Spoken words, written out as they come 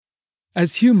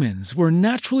As humans, we're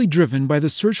naturally driven by the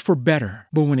search for better.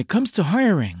 But when it comes to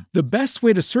hiring, the best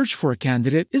way to search for a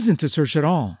candidate isn't to search at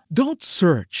all. Don't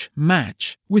search,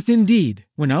 match with Indeed.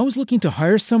 When I was looking to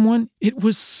hire someone, it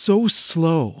was so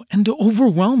slow and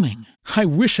overwhelming. I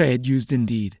wish I had used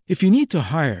Indeed. If you need to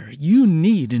hire, you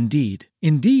need Indeed.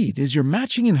 Indeed is your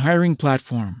matching and hiring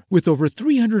platform with over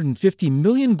 350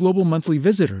 million global monthly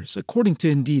visitors, according to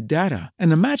Indeed data,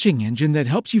 and a matching engine that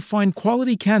helps you find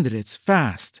quality candidates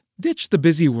fast. Ditch the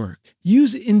busy work.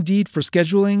 Use Indeed for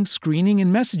scheduling, screening,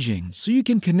 and messaging so you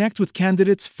can connect with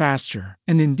candidates faster.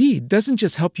 And Indeed doesn't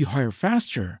just help you hire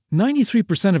faster.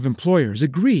 93% of employers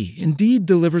agree Indeed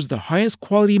delivers the highest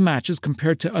quality matches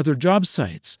compared to other job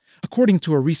sites, according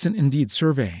to a recent Indeed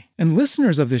survey. And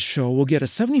listeners of this show will get a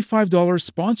 $75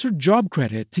 sponsored job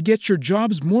credit to get your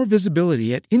jobs more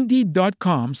visibility at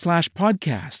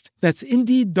Indeed.com/podcast. That's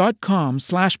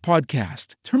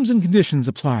Indeed.com/podcast. Terms and conditions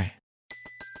apply.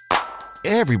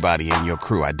 Everybody in your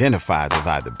crew identifies as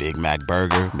either Big Mac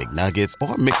Burger, McNuggets,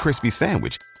 or McCrispy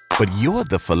Sandwich. But you're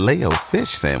the Filet-O-Fish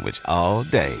Sandwich all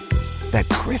day. That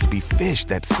crispy fish,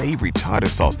 that savory tartar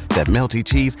sauce, that melty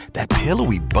cheese, that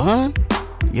pillowy bun.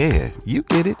 Yeah, you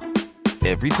get it.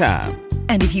 Every time.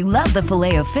 And if you love the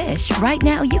Filet-O-Fish, right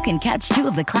now you can catch two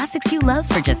of the classics you love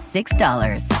for just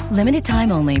 $6. Limited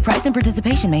time only. Price and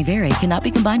participation may vary. Cannot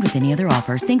be combined with any other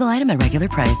offer. Single item at regular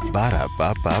price.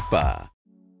 Ba-da-ba-ba-ba.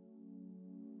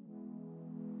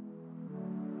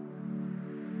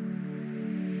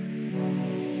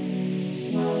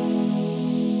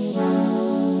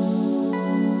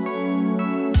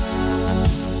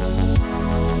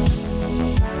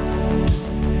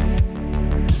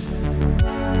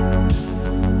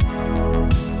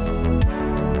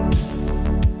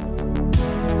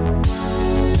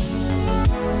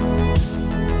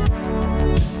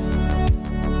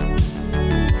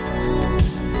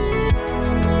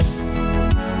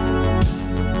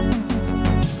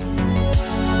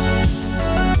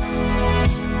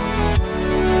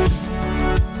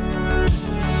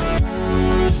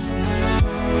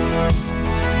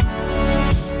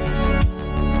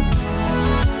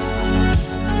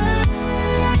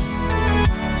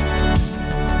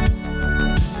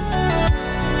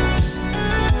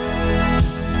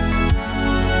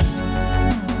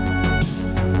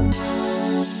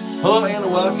 Hello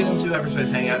and welcome to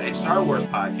Hyperspace Hangout, a Star Wars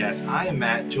podcast. I am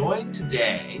Matt, joined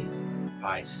today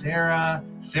by Sarah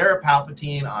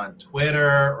Palpatine on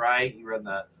Twitter, right? You run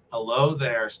the Hello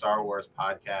There Star Wars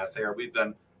podcast. Sarah, we've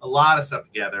done a lot of stuff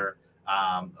together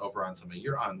over on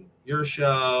your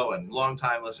show, and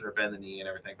longtime listener Ben the Knee and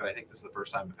everything, but I think this is the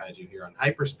first time I've had you here on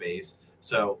Hyperspace.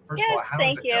 So first of all, how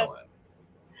is it going?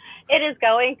 It is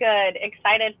going good.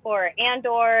 Excited for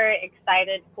Andor,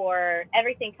 excited for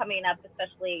everything coming up,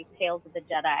 especially Tales of the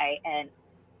Jedi and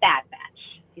Bad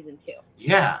Batch season 2.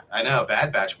 Yeah, I know.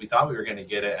 Bad Batch, we thought we were going to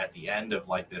get it at the end of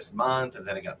like this month, and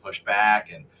then it got pushed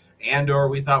back. And Andor,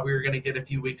 we thought we were going to get a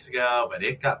few weeks ago, but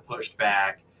it got pushed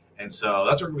back. And so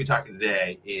that's what we're going to be talking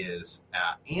today is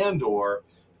Andor.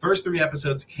 First 3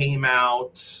 episodes came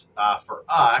out for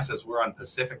us as we're on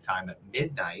Pacific time at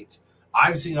midnight.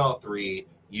 I've seen all 3.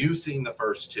 You've seen the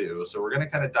first 2, so we're going to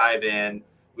kind of dive in.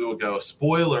 We will go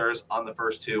spoilers on the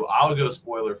first 2. I'll go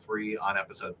spoiler-free on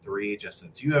episode 3, just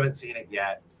since you haven't seen it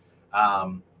yet.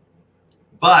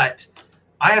 But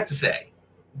I have to say,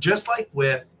 just like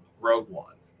with Rogue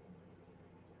One,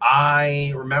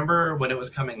 I remember when it was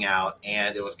coming out,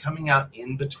 and it was coming out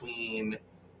in between,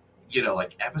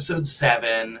 like episode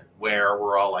 7, where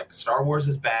we're all like, Star Wars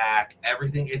is back.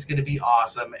 Everything, it's going to be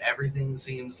awesome. Everything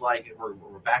seems like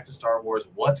we're back to Star Wars.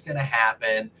 What's going to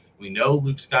happen? We know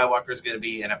Luke Skywalker is going to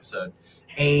be in episode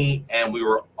 8. And we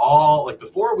were all like,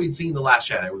 before we'd seen The Last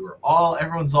Jedi,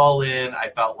 everyone's all in, I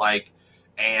felt like,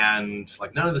 and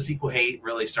like none of the sequel hate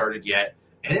really started yet.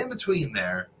 And in between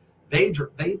there, they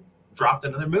dropped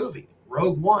another movie,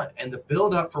 Rogue One. And the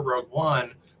build up for Rogue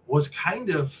One was kind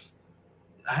of,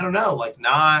 I don't know, like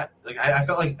not like I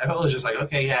felt it was just like,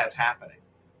 okay, yeah, it's happening.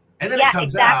 And then it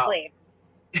comes out.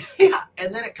 Yeah,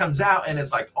 and then it comes out and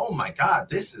it's like, oh my God,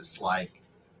 this is like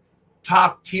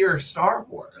top tier Star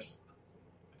Wars.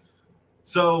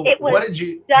 So what did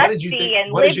you think?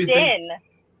 What did you think?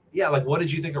 Yeah, like what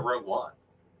did you think of Rogue One?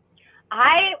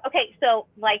 So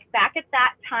like back at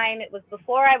that time, it was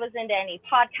before I was into any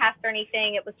podcast or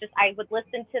anything. It was just I would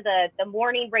listen to the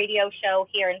morning radio show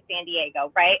here in San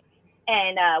Diego, right?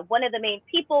 And one of the main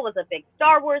people was a big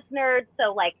Star Wars nerd.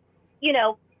 So, like,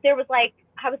 there was like,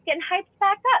 I was getting hyped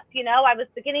back up. I was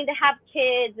beginning to have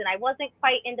kids and I wasn't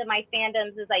quite into my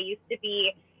fandoms as I used to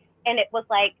be. And it was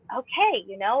like, okay,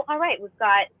 all right, we've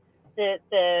got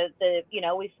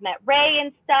we've met Ray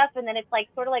and stuff, and then it's like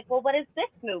sort of like, well, what is this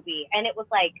movie? And it was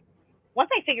like, once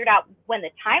I figured out when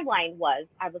the timeline was,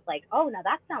 I was like, oh, now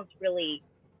that sounds really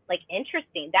like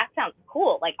interesting. That sounds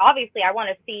cool. Like, obviously I want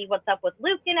to see what's up with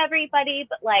Luke and everybody,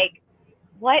 but like,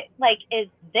 what like is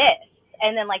this?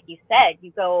 And then, like you said,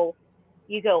 you go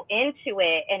into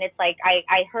it, and it's like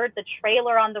I heard the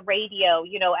trailer on the radio,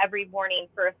 every morning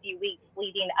for a few weeks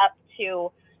leading up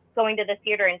to going to the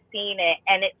theater and seeing it.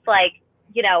 And it's like,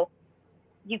 you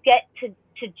get to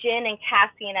Jyn and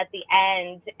Cassian at the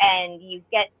end, and you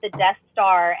get the Death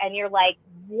Star, and you're like,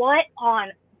 what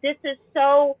on, this is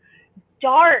so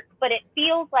dark, but it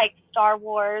feels like Star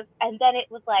Wars. And then it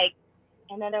was like,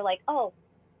 and then they're like, oh,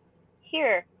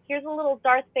 here's a little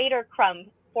Darth Vader crumb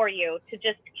for you to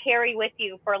just carry with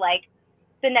you for like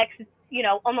the next,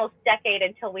 almost decade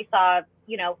until we saw,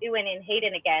 Ewan and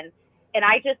Hayden again. And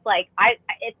I just like,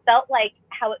 it felt like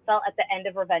how it felt at the end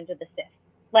of Revenge of the Sith.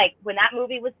 Like, when that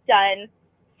movie was done,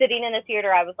 sitting in the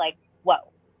theater, I was like, whoa,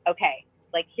 okay,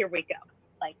 like, here we go.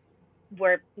 Like,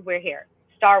 we're here.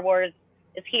 Star Wars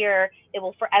is here. It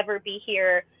will forever be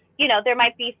here. There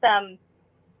might be some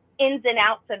ins and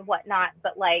outs and whatnot,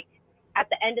 but like, at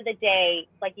the end of the day,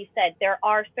 like you said, there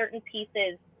are certain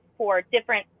pieces for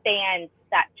different fans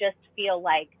that just feel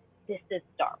like this is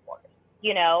Star Wars,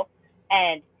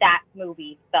 and that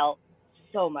movie felt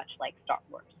so much like Star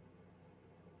Wars.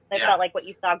 It felt like what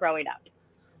you saw growing up.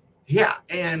 Yeah,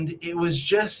 and it was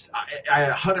just, I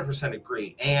 100%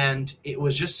 agree. And it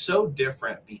was just so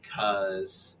different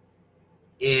because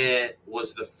it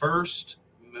was the first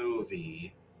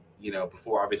movie,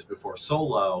 before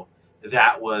Solo,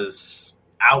 that was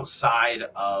outside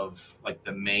of like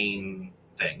the main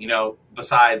thing,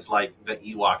 besides like the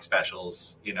Ewok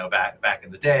specials, back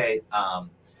in the day.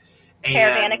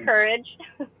 Caravan of Courage.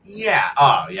 Yeah.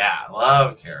 Oh yeah. I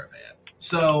love Caravan.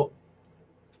 So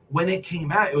when it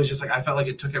came out, it was just like, I felt like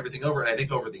it took everything over. And I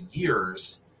think over the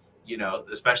years,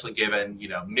 especially given,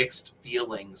 mixed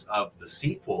feelings of the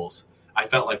sequels, I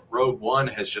felt like Rogue One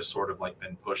has just sort of like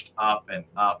been pushed up and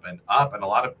up and up. And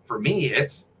for me,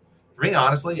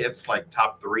 honestly, it's like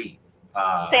top 3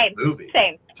 movies.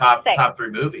 Top 3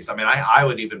 movies. I mean, I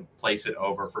would even place it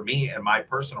over, for me, in my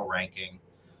personal ranking,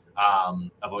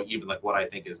 of like, even like what I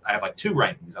think is, I have like 2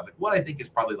 rankings. I'm like, what I think is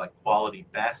probably like quality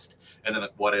best, and then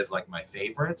like what is like my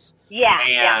favorites. Yeah.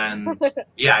 And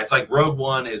it's like Rogue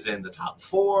One is in the top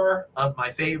 4 of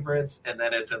my favorites, and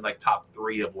then it's in like top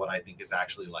 3 of what I think is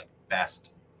actually like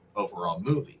best overall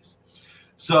movies.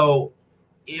 So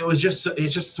it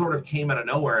just sort of came out of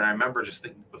nowhere. And I remember just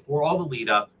thinking, before all the lead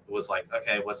up, it was like,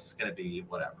 okay, what's this going to be?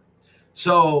 Whatever.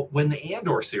 So when the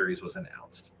Andor series was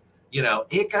announced,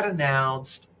 it got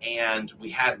announced, and we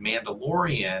had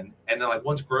Mandalorian, and then like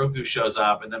once Grogu shows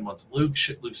up, and then once Luke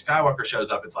Skywalker shows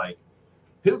up, it's like,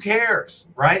 who cares,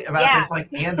 right? About this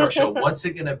like Andor show? What's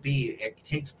it going to be? It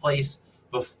takes place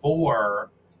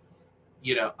before,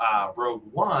 Rogue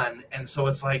One, and so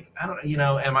it's like, I don't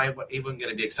know, am I even going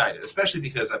to be excited? Especially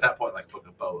because at that point, like Book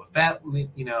of Boba Fett,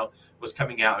 was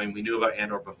coming out. I mean, we knew about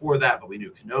Andor before that, but we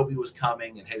knew Kenobi was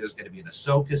coming, and hey, there's going to be an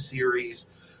Ahsoka series.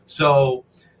 So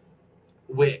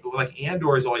like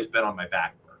Andor has always been on my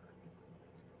back burner.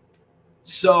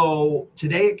 So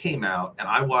today it came out, and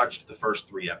I watched the first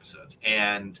 3 episodes,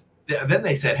 and then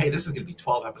they said, hey, this is going to be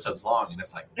 12 episodes long. And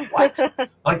it's like, what?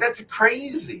 Like, that's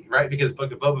crazy, right? Because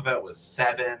Book of Boba Fett was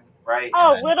 7, right?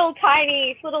 Oh, little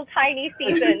tiny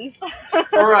seasons.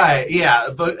 Right, yeah.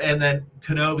 And then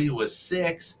Kenobi was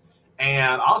 6.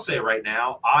 And I'll say right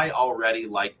now, I already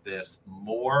like this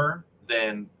more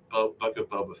than Book of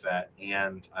Boba Fett,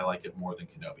 and I like it more than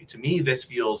Kenobi. To me, this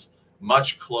feels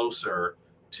much closer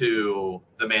to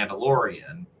The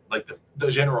Mandalorian, like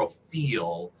the general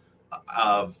feel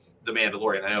of The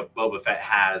Mandalorian. I know Boba Fett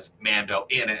has Mando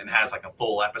in it and has like a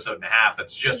full episode and a half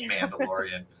that's just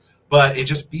Mandalorian, but it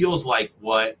just feels like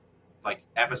what like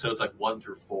episodes like 1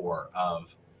 through 4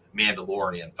 of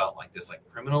Mandalorian felt like, this like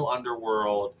criminal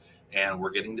underworld, and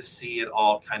we're getting to see it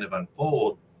all kind of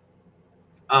unfold.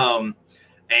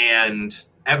 And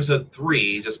episode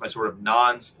 3, just my sort of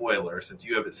non-spoiler, since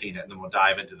you haven't seen it, and then we'll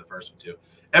dive into the first one too.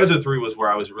 Episode 3 was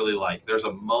where I was really like, there's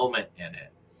a moment in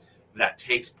it that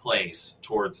takes place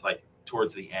towards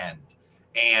the end,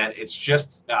 and it's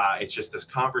just this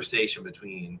conversation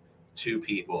between 2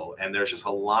 people, and there's just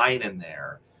a line in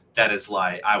there that is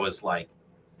like, I was like,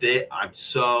 I'm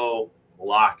so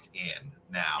locked in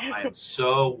now. I'm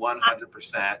so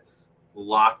 100%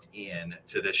 locked in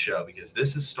to this show, because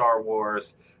this is Star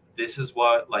Wars. This is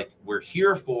what like we're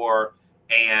here for.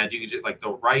 And you can just like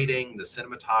the writing, the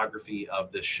cinematography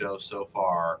of this show so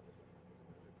far,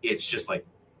 it's just like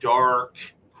dark,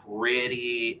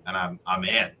 pretty, and I'm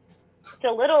in.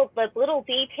 The little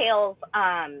details,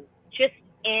 just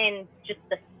in just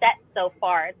the set so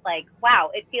far, it's like,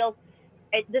 wow, it feels.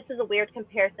 This is a weird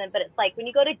comparison, but it's like when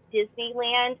you go to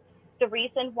Disneyland, the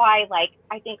reason why like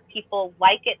I think people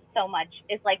like it so much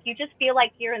is like you just feel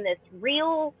like you're in this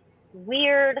real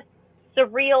weird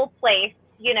surreal place,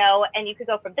 you know, and you could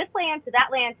go from this land to that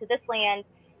land to this land,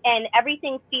 and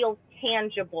everything feels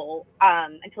tangible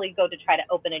until you go to try to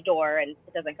open a door and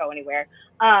it doesn't go anywhere.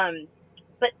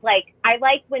 But like I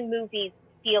like when movies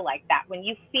feel like that, when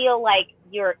you feel like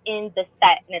you're in the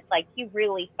set and it's like you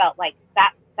really felt like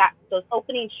that those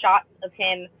opening shots of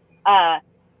him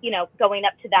you know, going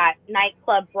up to that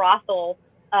nightclub brothel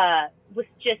was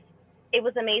just, it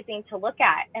was amazing to look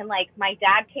at. And like my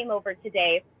dad came over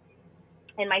today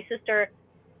and my sister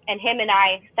and him and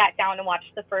I sat down and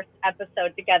watched the first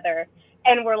episode together,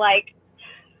 and we're like,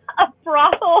 a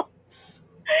brothel.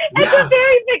 At the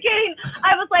very beginning,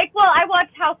 I was like, well, I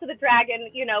watched House of the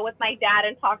Dragon, you know, with my dad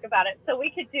and talk about it, so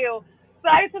we could do.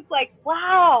 But I was just like,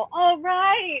 wow, all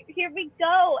right, here we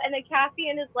go. And then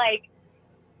Cassian is like,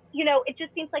 you know, it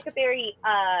just seems like a very,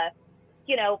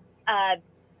 you know,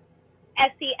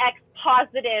 sex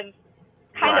positive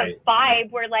kind of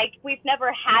vibe where like we've never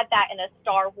had that in a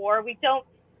Star Wars. We don't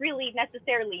really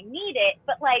necessarily need it,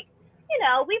 but like, you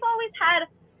know, we've always had,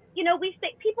 you know,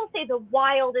 people say the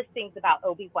wildest things about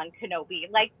Obi-Wan Kenobi,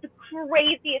 like the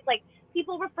craziest, like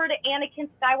people refer to Anakin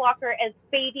Skywalker as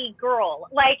baby girl.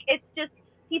 Like it's just,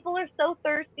 people are so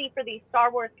thirsty for these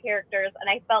Star Wars characters, and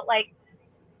I felt like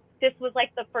this was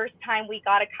like the first time we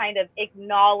got to kind of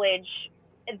acknowledge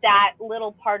that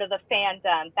little part of the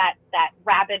fandom, that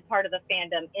rabid part of the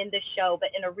fandom in the show, but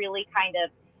in a really kind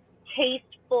of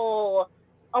tasteful,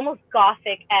 almost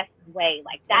gothic-esque way.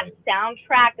 Like that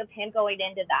soundtrack of him going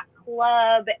into that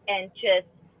club, and just,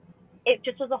 it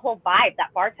just was a whole vibe.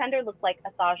 That bartender looked like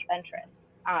Asajj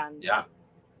Ventress.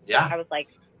 Yeah. I was like,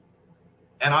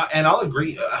 and I'll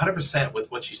agree 100%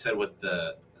 with what you said with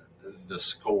the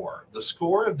score. The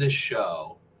score of this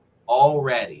show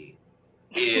already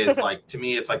is like, to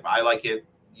me, it's like, I like it,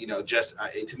 you know, just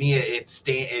to me it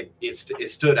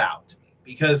stood out to me,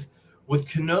 because with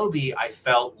Kenobi I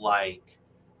felt like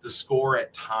the score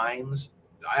at times,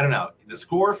 I don't know, the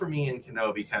score for me in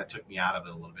Kenobi kind of took me out of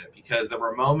it a little bit, because there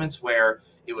were moments where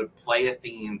it would play a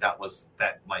theme that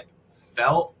like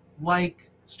felt like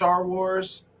Star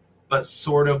Wars, but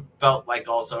sort of felt like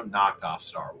also knockoff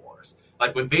Star Wars.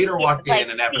 Like when Vader walked in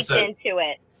an episode into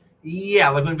it. Yeah,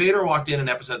 like when Vader walked in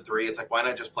episode 3, it's like, why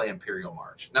not just play Imperial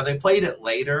March? Now they played it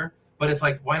later, but it's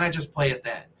like, why not just play it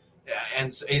then?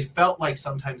 And so it felt like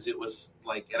sometimes it was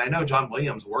like, and I know John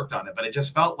Williams worked on it, but it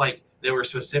just felt like they were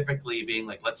specifically being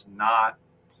like, let's not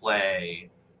play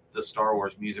the Star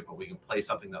Wars music, but we can play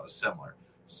something that was similar.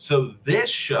 So this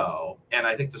show, and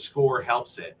I think the score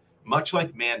helps it, much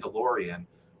like Mandalorian,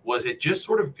 was it just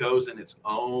sort of goes in its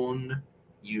own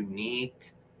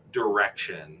unique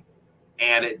direction.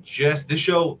 And it just, this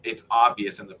show, it's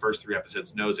obvious in the first 3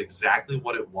 episodes, knows exactly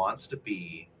what it wants to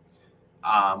be,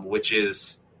 which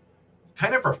is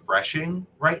kind of refreshing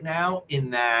right now, in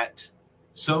that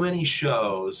so many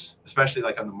shows, especially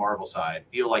like on the Marvel side,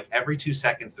 feel like every 2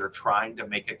 seconds they're trying to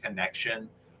make a connection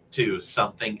to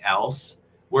something else.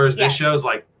 Whereas this show's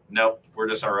like, nope, we're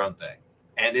just our own thing.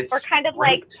 And it's, we're kind of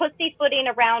great. like pussyfooting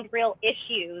around real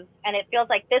issues. And it feels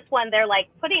like this one, they're like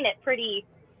putting it pretty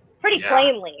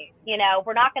plainly, you know,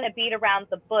 we're not going to beat around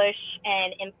the bush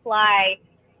and imply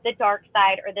the dark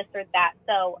side or this or that.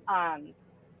 So,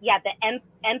 the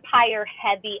empire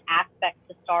heavy aspect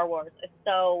to Star Wars is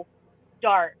so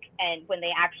dark. And when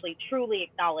they actually truly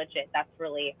acknowledge it, that's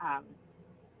really,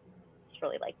 it's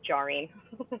really like jarring.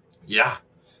 Yeah.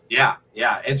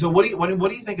 And so what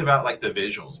do you think about like the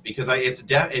visuals? Because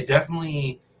it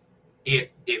definitely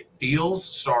feels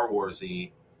Star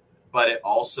Warsy, but it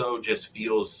also just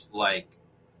feels like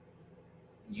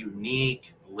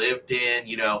unique, lived in,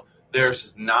 you know,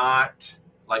 there's not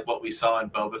like what we saw in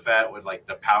Boba Fett with like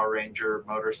the Power Ranger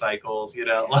motorcycles, you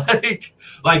know,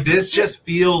 like this just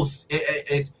feels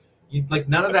like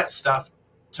none of that stuff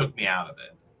took me out of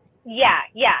it. Yeah.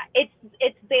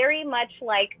 It's very much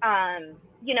like,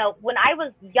 you know, when I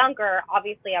was younger,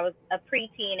 obviously I was a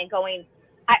preteen and going,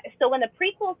 so when the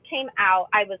prequels came out,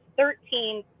 I was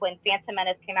 13 when Phantom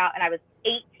Menace came out, and I was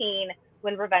 18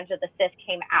 when Revenge of the Sith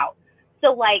came out.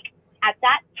 So like at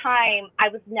that time, I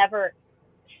was never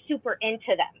super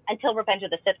into them until Revenge of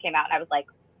the Sith came out, and I was like,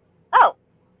 oh,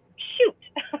 shoot,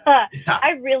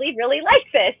 I really, really like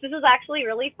this. This is actually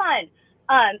really fun.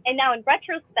 And now in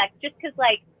retrospect, just because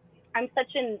like I'm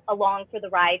such an along for the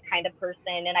ride kind of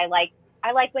person, and I like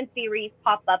I like when theories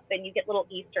pop up and you get little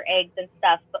Easter eggs and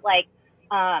stuff, but like,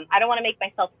 I don't want to make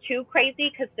myself too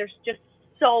crazy because there's just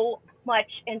so much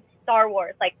in Star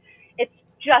Wars. Like, it's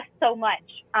just so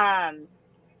much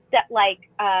that like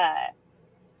I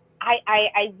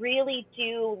really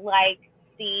do like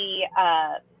the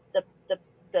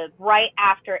the right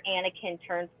after Anakin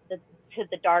turns to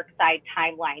the dark side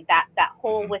timeline. That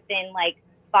whole within like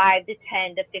 5 to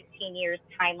 10 to 15 years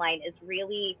timeline is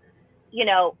really, you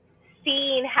know,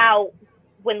 seeing how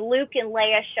when Luke and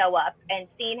Leia show up and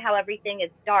seeing how everything is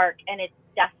dark and it's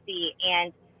dusty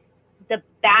and the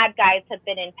bad guys have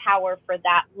been in power for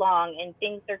that long and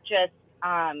things are just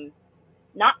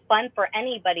not fun for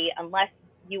anybody unless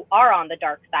you are on the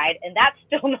dark side. And that's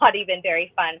still not even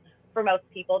very fun for most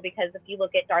people, because if you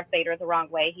look at Darth Vader the wrong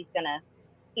way, he's going to,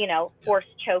 you know, force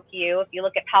choke you. If you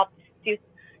look at do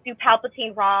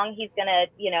Palpatine wrong, he's going to,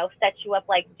 you know, set you up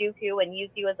like Dooku and use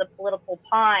you as a political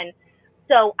pawn.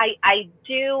 So I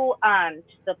do,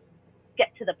 to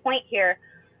get to the point here,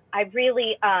 I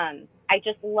really, I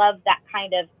just love that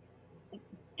kind of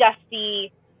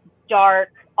dusty,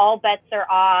 dark, all bets are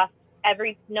off.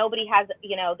 Nobody has,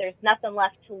 you know, there's nothing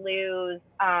left to lose.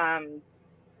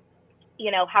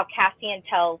 You know, how Cassian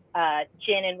tells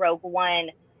Jyn in Rogue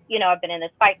One, you know, I've been in this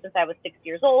fight since I was 6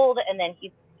 years old. And then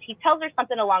he tells her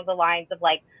something along the lines of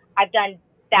like, I've done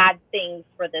bad things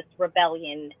for this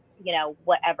rebellion, you know,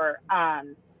 whatever. I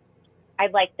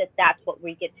like that that's what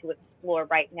we get to explore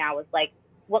right now, is like,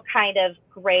 what kind of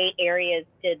gray areas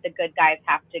did the good guys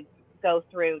have to go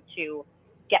through to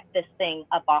get this thing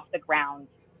up off the ground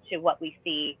to what we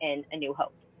see in A New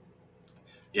Hope?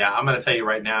 Yeah, I'm going to tell you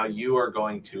right now, you are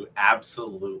going to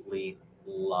absolutely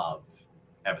love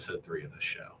episode 3 of the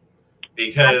show,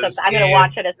 because I'm going to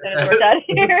watch it as soon as we're done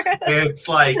here. it's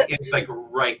like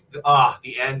right.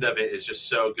 The end of it is just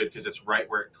so good because it's right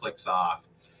where it clicks off,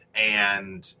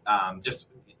 and just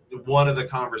one of the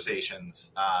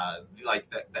conversations like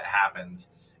that happens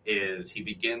is he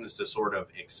begins to sort of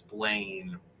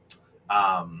explain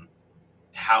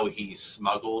how he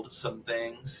smuggled some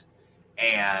things.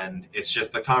 And it's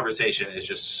just, the conversation is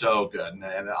just so good.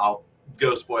 And I'll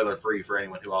go spoiler free for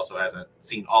anyone who also hasn't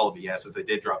seen all of it yet, since they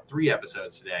did drop 3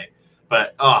 episodes today.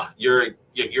 But you're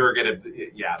gonna,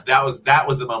 yeah, that was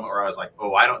the moment where I was like,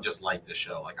 oh, I don't just like this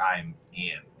show, like I'm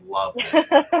in, love it.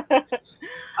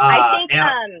 I think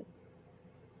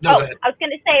no, go ahead. I was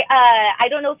gonna say, I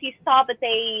don't know if you saw, but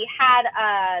they had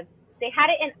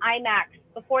it in IMAX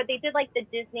before they did like the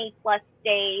Disney Plus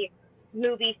Day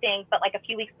movie thing, but like a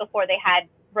few weeks before they had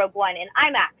Rogue One in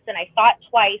IMAX, and I saw it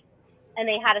twice, and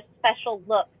they had a special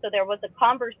look. So there was a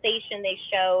conversation they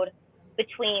showed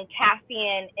between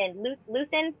Cassian and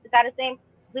Luthen. Is that his name?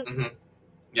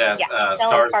 Yes, yeah.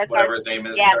 Stars, whatever his name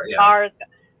is. Yeah, Stars,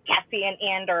 Cassian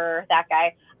Andor, that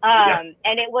guy.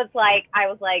 And it was like, I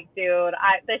was like, dude,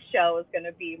 this show is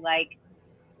gonna be like,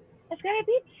 it's going to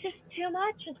be just too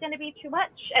much. It's going to be too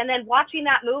much. And then watching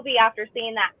that movie after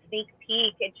seeing that sneak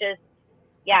peek, it just,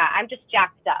 yeah, I'm just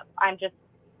jacked up. I'm just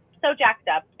so jacked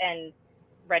up and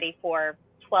ready for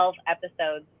 12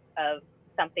 episodes of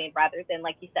something rather than,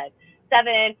 like you said,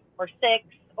 7 or 6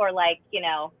 or like, you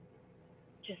know,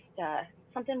 just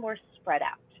something more spread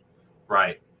out.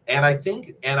 Right. And I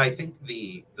think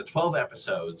the 12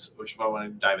 episodes, which I want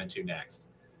to dive into next,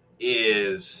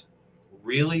 is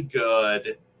really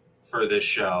good for this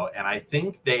show. And I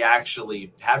think they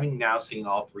actually, having now seen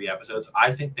all 3 episodes,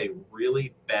 I think they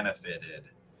really benefited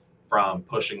from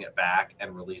pushing it back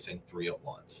and releasing 3 at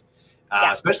once.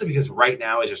 Especially because right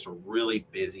now is just a really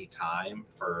busy time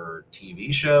for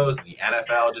TV shows. The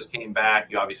NFL just came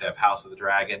back. You obviously have House of the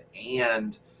Dragon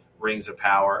and Rings of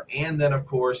Power. And then, of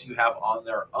course, you have on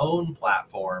their own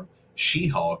platform,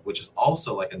 She-Hulk, which is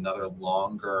also like another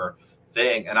longer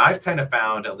thing. And I've kind of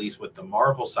found, at least with the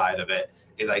Marvel side of it,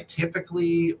 is I've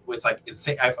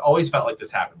always felt like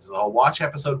this happens. Is I'll watch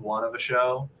episode 1 of a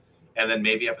show and then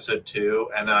maybe episode 2,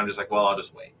 and then I'm just like, well, I'll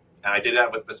just wait. And I did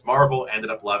that with Miss Marvel,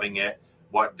 ended up loving it.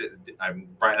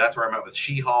 That's where I'm at with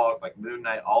She-Hulk, like Moon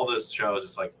Knight, all those shows.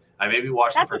 It's like I maybe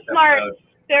watched the first episode.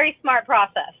 Very smart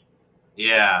process.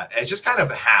 Yeah, it just kind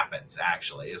of happens.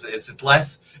 Actually, it's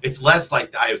less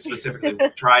like I specifically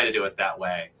try to do it that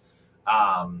way.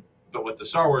 But with the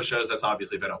Star Wars shows, that's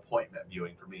obviously been appointment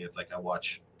viewing for me. It's like I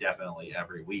watch definitely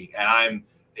every week,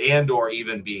 or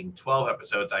even being 12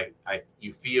 episodes,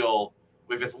 you feel,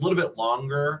 if it's a little bit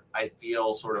longer, I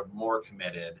feel sort of more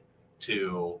committed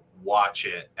to watch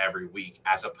it every week,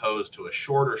 as opposed to a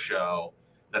shorter show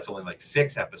that's only like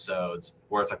 6 episodes,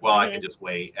 where it's like, well, I can just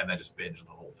wait and then just binge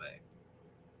the whole thing.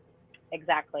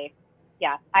 Exactly.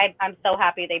 Yeah, I'm so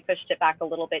happy they pushed it back a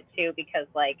little bit too, because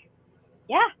like,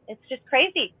 Yeah, it's just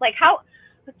crazy. Like how,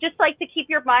 just like to keep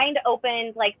your mind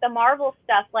open, like the Marvel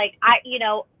stuff. Like I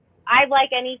like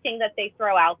anything that they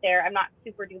throw out there. I'm not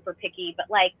super duper picky, but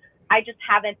like I just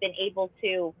haven't been able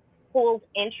to hold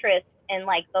interest in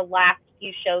like the last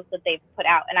few shows that they've put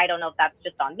out, and I don't know if that's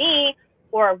just on me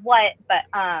or what, but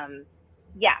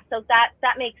yeah. So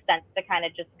that makes sense to kind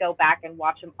of just go back and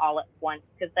watch them all at once,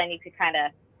 because then you could kind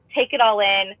of take it all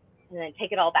in and then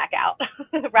take it all back out,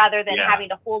 rather than having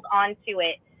to hold on to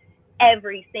it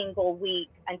every single week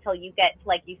until you get,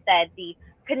 like you said, the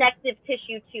connective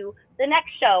tissue to the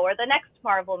next show or the next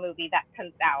Marvel movie that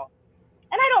comes out.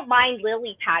 And I don't mind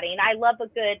lily padding. I love a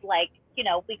good, like,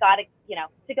 we got to,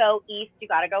 to go east, you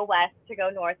got to go west, to go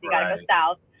north, you got to go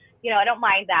south. I don't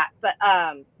mind that. But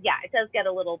yeah, it does get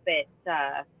a little bit,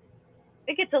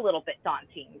 it gets a little bit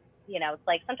daunting. It's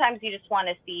like sometimes you just want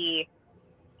to see,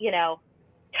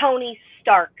 Tony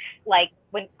Stark. Like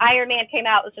when Iron Man came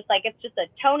out, it was just like, it's just a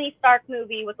Tony Stark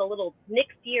movie with a little Nick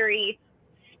Fury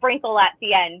sprinkle at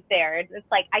the end there.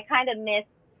 It's like, I kind of miss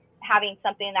having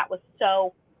something that was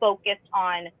so focused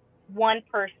on one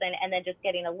person and then just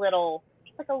getting a little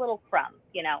crumb,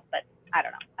 but I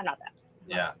don't know. I'm not that.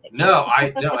 Yeah. No,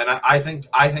 and I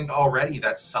think already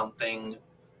that's something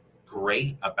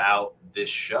great about this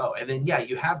show. And then,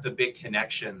 you have the big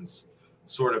connections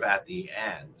sort of at the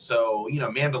end. So,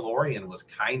 Mandalorian was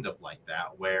kind of like that,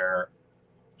 where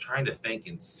I'm trying to think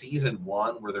in season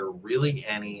 1, were there really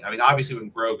any, I mean, obviously when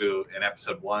Grogu in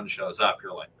episode 1 shows up,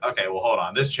 you're like, okay, well, hold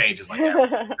on. This changes like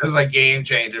everything. This is a game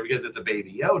changer because it's a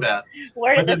baby Yoda.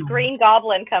 Where did this Green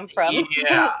Goblin come from?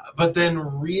 Yeah. But then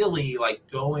really like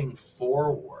going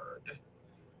forward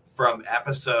from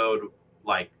episode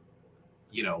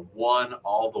 1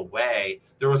 all the way,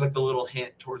 there was like the little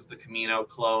hint towards the Camino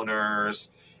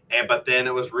cloners, but then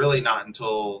it was really not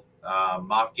until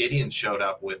Moff Gideon showed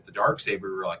up with the Darksaber, we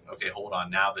were like, okay, hold on,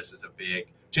 now this is a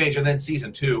big change. And then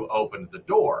season 2 opened the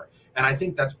door, and I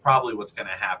think that's probably what's going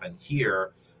to happen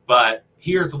here. But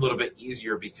here it's a little bit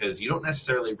easier because you don't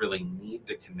necessarily really need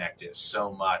to connect it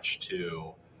so much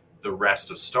to the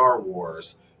rest of Star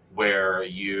Wars, where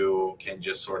you can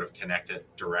just sort of connect it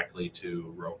directly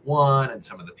to Rogue One and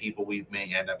some of the people we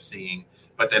may end up seeing.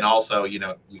 But then also, you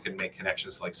can make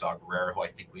connections like Saw Gerrera, who I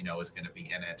think we know is going to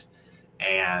be in it.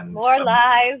 And more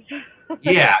lives.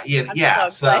 Yeah.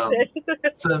 Some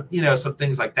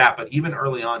things like that. But even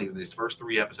early on, even these first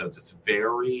 3 episodes, it's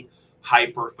very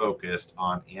hyper focused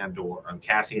on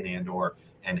Cassian Andor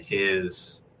and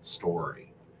his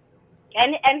story.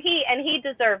 And he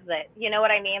deserves it. You know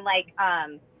what I mean? Like,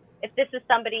 if this is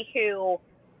somebody who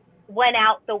went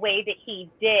out the way that he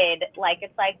did, like,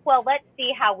 it's like, well, let's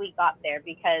see how we got there,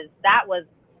 because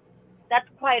that's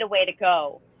quite a way to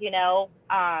go,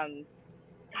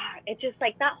 It just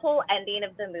like that whole ending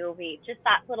of the movie, just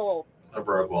that little of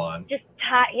Rogue One, just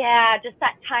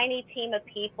that tiny team of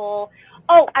people.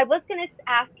 Oh, I was gonna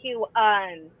ask you,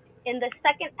 in the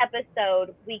second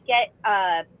episode, we get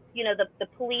the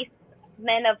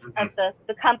policemen of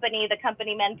the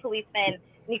company men, policemen.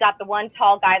 And you got the one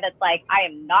tall guy that's like, I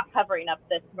am not covering up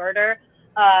this murder.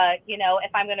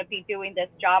 If I'm going to be doing this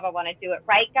job, I want to do it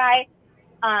right, guy.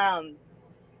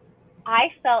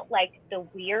 I felt like the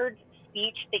weird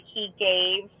speech that he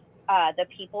gave the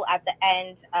people at the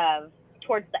end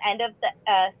towards the end of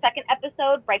the second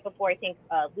episode, right before I think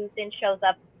Luthen shows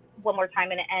up one more time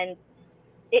and it ends.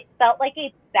 It felt like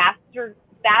a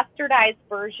bastardized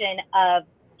version of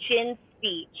Jin's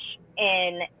speech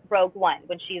in Rogue One,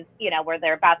 when she's, where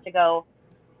they're about to go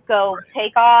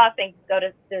take off and go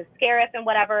to the Scarif and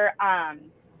whatever.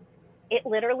 It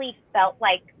literally felt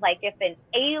like if an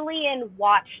alien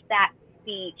watched that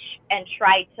speech and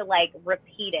tried to like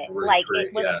repeat it,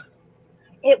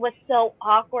 it was so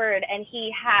awkward, and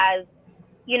he has,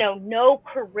 no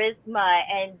charisma,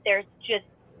 and there's just,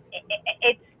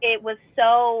 it was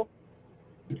so,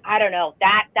 I don't know,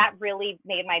 that really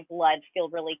made my blood feel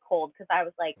really cold, because I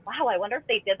was like, wow, I wonder if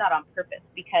they did that on purpose,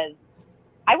 because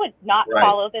I would not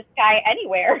follow this guy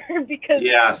anywhere because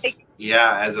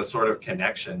as a sort of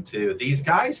connection to these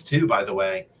guys too, by the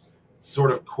way,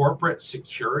 sort of corporate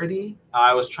security.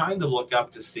 I was trying to look up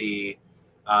to see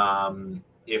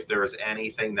if there's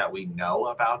anything that we know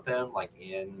about them, like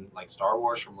in like Star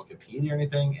Wars from Wikipedia or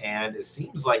anything, and it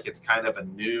seems like it's kind of a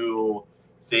new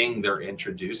thing they're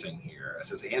introducing here. It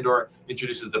says Andor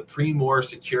introduces the Pre-Mor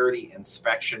Security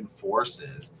Inspection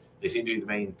Forces. They seem to be the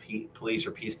main police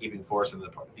or peacekeeping force in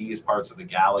these parts of the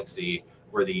galaxy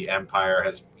where the Empire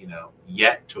has,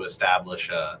 yet to establish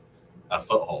a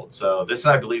foothold. So this,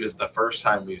 I believe, is the first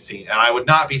time we've seen, and I would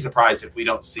not be surprised if we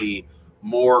don't see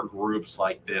more groups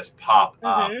like this pop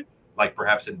up like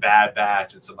perhaps in Bad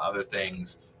Batch and some other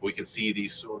things, we could see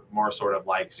these more sort of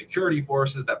like security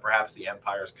forces that perhaps the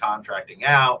Empire is contracting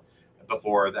out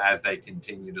as they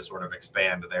continue to sort of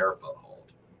expand their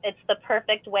foothold. It's the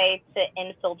perfect way to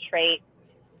infiltrate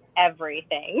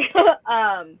everything.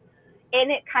 And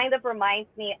it kind of reminds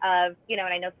me of, and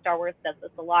I know Star Wars does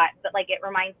this a lot, but like it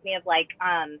reminds me of like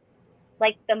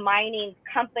the mining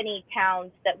company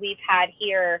towns that we've had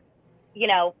here, in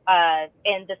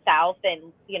the South,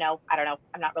 and I don't know,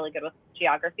 I'm not really good with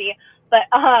geography, but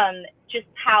just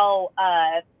how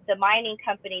the mining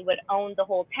company would own the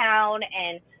whole town,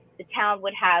 and the town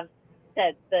would have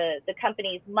the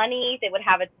company's money. They would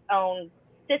have its own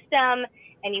system,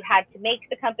 and you had to make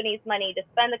the company's money to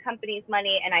spend the company's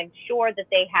money. And I'm sure that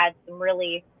they had some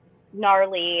really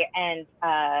gnarly and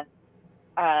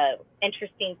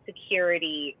interesting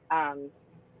security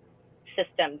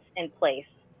systems in place.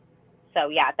 So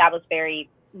yeah, that was very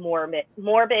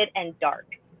morbid and dark.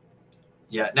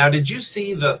 Yeah. Now, did you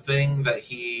see the thing that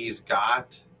he's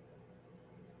got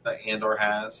that Andor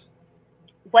has?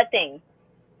 What thing?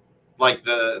 Like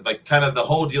kind of the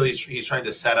whole deal. He's trying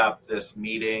to set up this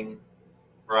meeting,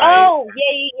 right? Oh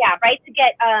yeah, right. To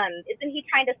get isn't he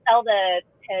trying to sell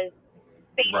his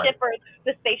spaceship, right, or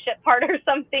the spaceship part or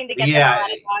something to get the out of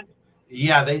Dodge?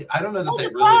 Yeah, I don't know that they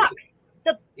the really. Box.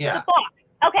 The box.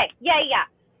 Okay, yeah.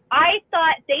 I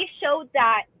thought they showed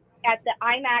that at the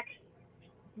IMAX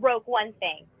Rogue One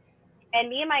thing, and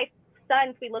me and my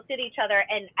sons, we looked at each other,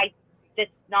 and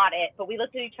it's not it, but we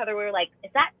looked at each other. We were like,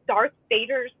 "Is that Darth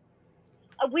Vader's?"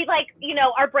 We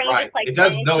our brain just like it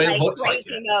does. No, it like looks like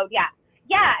it. Mode.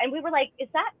 Yeah, and we were like, "Is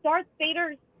that Darth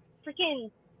Vader's freaking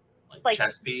like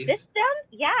chess piece system?"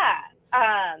 Yeah,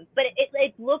 but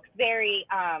it looks very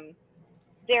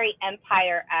very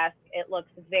Empire-esque. It looks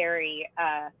very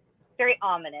very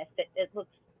ominous. It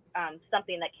looks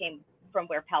something that came from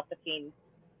where Palpatine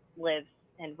lives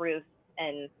and roosts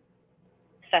and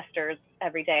festers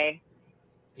every day.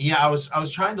 Yeah, I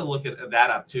was trying to look at that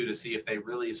up too to see if they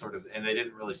really and they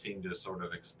didn't really seem to sort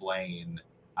of explain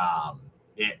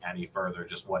it any further,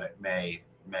 just what it may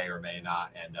or may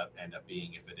not end up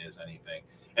being, if it is anything.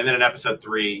 And then in episode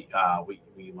 3,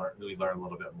 we learn a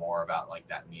little bit more about like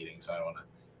that meeting. So I don't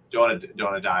want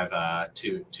to dive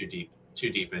too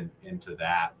deep into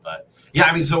that. But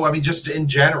yeah, just in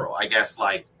general, I guess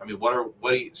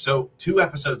so 2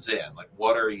 episodes in, like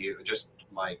what are you just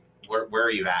like where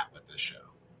are you at with this show?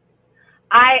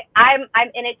 I'm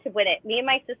in it to win it. Me and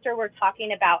my sister were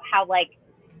talking about how like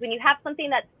when you have something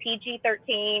that's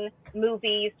PG-13,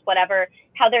 movies, whatever,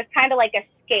 how there's kind of like a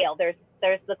scale. There's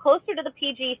the closer to the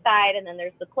PG side, and then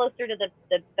there's the closer to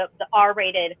the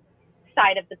R-rated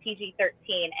side of the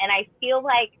PG-13. And I feel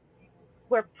like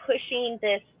we're pushing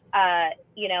this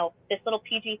this little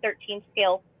PG-13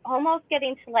 scale, almost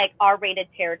getting to like R-rated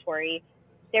territory.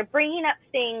 They're bringing up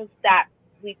things that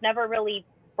we've never really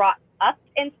brought up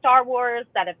in Star Wars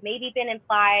that have maybe been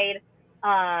implied.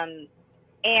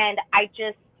 And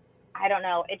I don't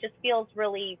know, it just feels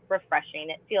really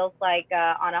refreshing. It feels like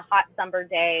on a hot summer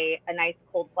day, a nice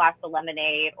cold glass of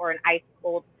lemonade or an ice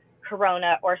cold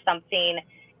Corona or something.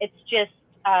 It's just,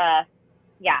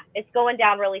 it's going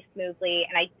down really smoothly.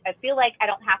 And I feel like I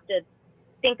don't have to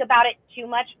think about it too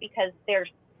much because they're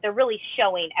really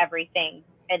showing everything,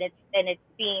 and it's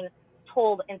being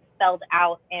told and spelled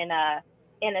out in a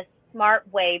smart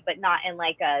way, but not in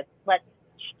like a let's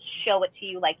show it to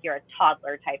you like you're a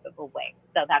toddler type of a way.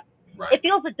 So that's right. It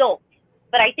feels adult,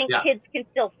 but I think kids can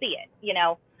still see it.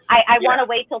 I want to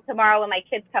wait till tomorrow when my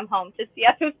kids come home to see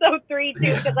episode 3 too,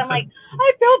 because I'm like,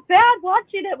 I feel bad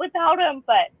watching it without them,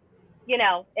 but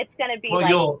it's gonna be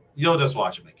you'll just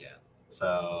watch them again.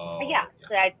 So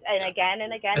and again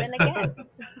and again and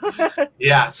again.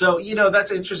 Yeah, so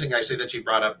that's interesting actually that you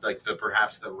brought up like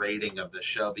perhaps the rating of the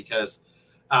show, because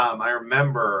I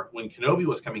remember when Kenobi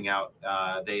was coming out,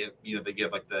 they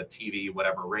give like the TV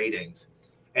whatever ratings,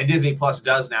 and Disney Plus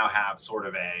does now have sort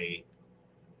of a,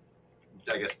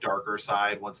 I guess, darker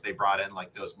side once they brought in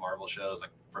like those Marvel shows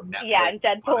like from Netflix. Yeah, and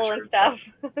Deadpool and stuff.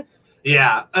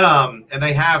 Yeah, and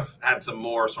they have had some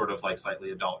more sort of like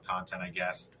slightly adult content, I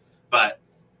guess. But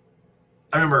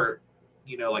I remember,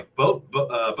 like Book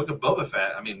of Boba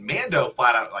Fett. I mean, Mando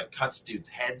flat out like cuts dudes'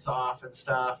 heads off and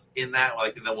stuff in that,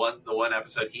 like in the one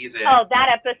episode he's in. Oh, that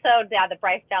episode, yeah, the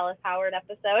Bryce Dallas Howard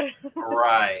episode.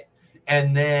 Right,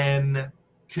 and then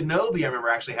Kenobi, I remember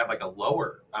actually had like a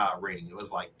lower rating. It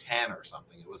was like 10 or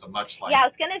something. It was a much like. Yeah, I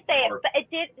was gonna say it, but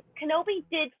Kenobi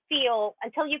did feel,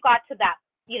 until you got to that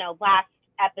last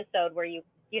episode where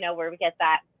where we get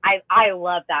that. I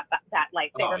love that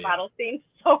lightsaber battle scene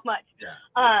so much. Yeah,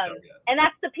 and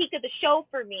that's the peak of the show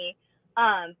for me.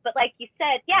 But like you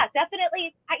said, yeah,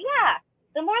 definitely,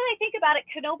 the more that I think about it,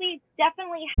 Kenobi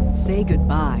definitely. Say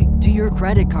goodbye to your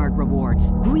credit card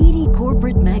rewards. Greedy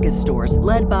corporate mega stores,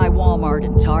 led by Walmart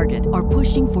and Target, are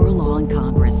pushing for a law in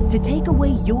Congress to take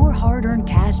away your hard-earned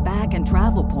cash back and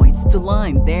travel points to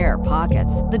line their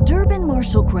pockets. The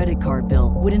Durbin-Marshall credit card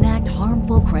bill would enact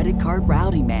harmful credit card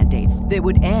routing mandates that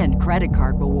would end credit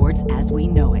card rewards as we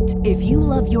know it. If you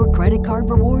love your credit card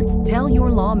rewards, tell your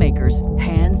lawmakers,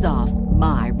 hands off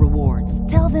my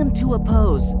rewards. Tell them to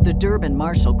oppose the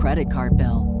Durbin-Marshall credit card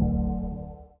bill.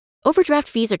 Overdraft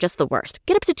fees are just the worst.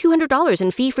 Get up to $200 in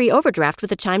fee-free overdraft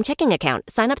with a Chime checking account.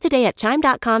 Sign up today at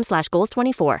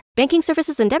chime.com/goals24. Banking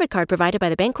services and debit card provided by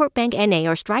the Bancorp Bank N.A.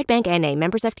 or Stride Bank N.A.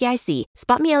 Members FDIC.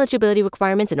 SpotMe eligibility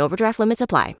requirements and overdraft limits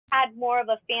apply. Had more of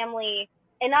a family,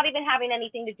 and not even having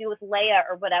anything to do with Leia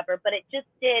or whatever, but it just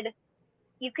did.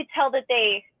 You could tell that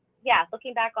they,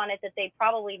 looking back on it, that they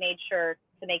probably made sure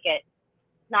to make it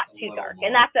not too dark,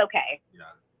 and that's okay.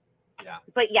 Yeah.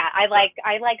 But yeah, I like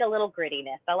a little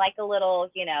grittiness. I like a little,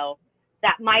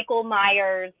 that Michael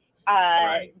Myers,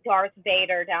 Darth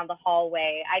Vader down the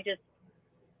hallway.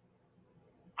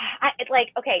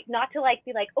 Okay, not to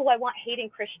be like, oh, I want Hayden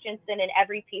Christensen in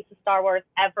every piece of Star Wars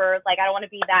ever. Like, I don't want to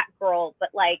be that girl, but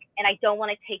and I don't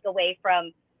want to take away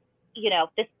from,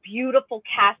 this beautiful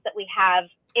cast that we have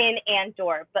in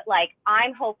Andor. But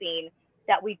I'm hoping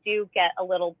that we do get a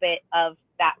little bit of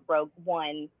that Rogue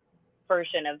One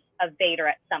version of Vader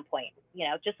at some point,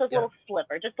 just a little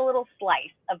sliver, just a little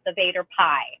slice of the Vader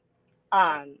pie.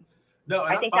 No,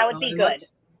 I think that would be good.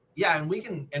 Yeah, and we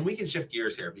can shift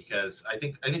gears here because I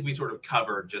think we sort of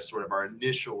covered just sort of our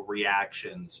initial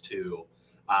reactions to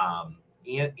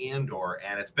Andor,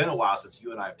 and it's been a while since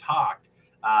you and I have talked,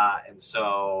 and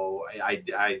so I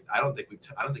don't think you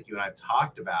and I have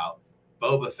talked about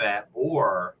Boba Fett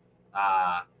or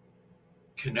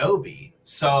Kenobi.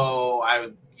 So I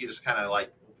would just kind of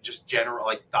just general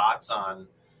thoughts on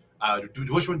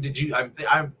which one did you? I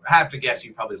have to guess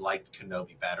you probably liked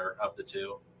Kenobi better of the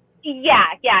two. Yeah,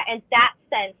 in that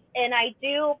sense. And I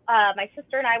do. My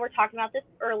sister and I were talking about this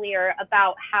earlier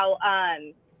about how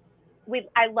I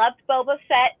loved Boba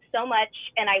Fett so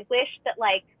much, and I wish that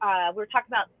we were talking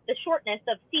about the shortness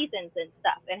of seasons and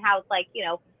stuff, and how it's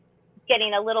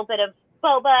getting a little bit of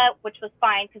Boba, which was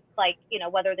fine because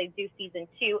whether they do season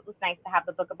 2, it was nice to have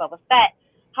the Book of Boba Fett.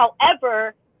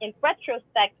 However, in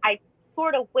retrospect, I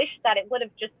sort of wish that it would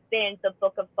have just been the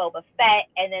Book of Boba Fett,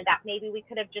 and then that maybe we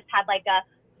could have just had a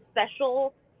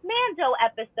special Mando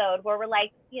episode where we're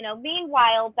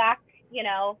meanwhile back,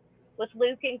 with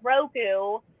Luke and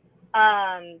Grogu,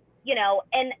 and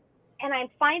I'm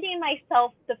finding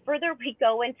myself, the further we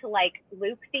go into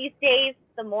Luke these days,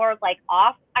 the more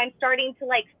off I'm starting to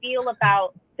feel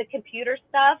about the computer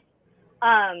stuff,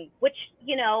 which,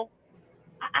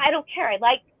 I don't care. I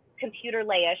like computer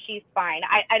Leia. She's fine.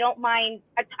 I don't mind.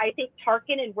 I think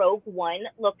Tarkin in Rogue One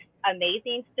looks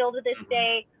amazing still to this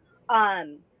day. But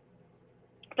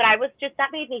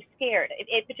that made me scared.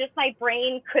 It just, my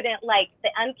brain couldn't, the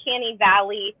uncanny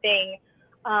valley thing.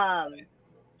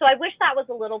 So I wish that was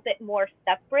a little bit more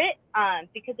separate,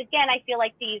 because again, I feel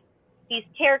like these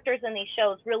characters in these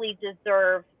shows really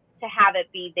deserve to have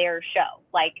it be their show.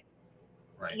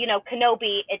 Right.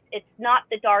 Kenobi, it's not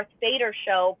the Darth Vader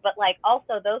show, but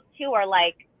also those two are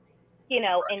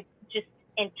just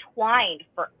entwined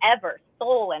forever,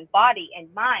 soul and body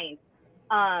and mind.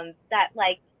 That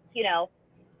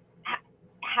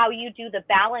how you do the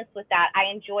balance with that. I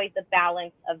enjoyed the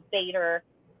balance of Vader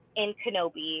in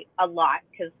Kenobi a lot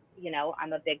because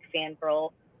I'm a big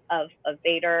fangirl of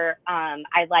Vader.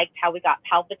 I liked how we got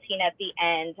Palpatine at the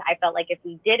end. I felt like if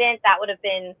we didn't, that would have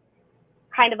been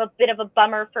kind of a bit of a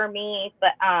bummer for me,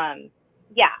 but and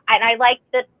I liked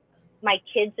that my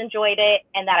kids enjoyed it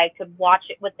and that I could watch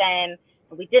it with them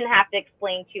and we didn't have to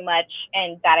explain too much,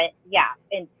 and that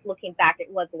and looking back,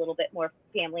 it was a little bit more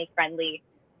family friendly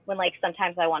when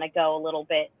sometimes I want to go a little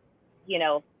bit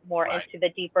more into the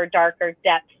deeper, darker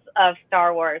depths of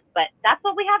Star Wars, but that's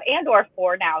what we have Andor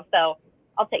for now, so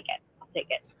I'll take it.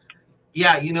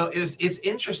 Yeah, it's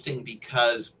interesting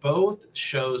because both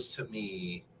shows to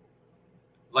me,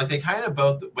 they kind of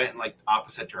both went in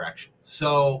opposite directions.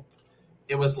 So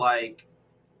it was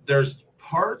there's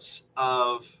parts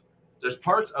of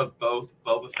both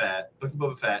Book of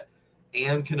Boba Fett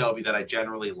and Kenobi that I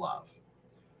generally love.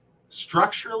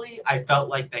 Structurally, I felt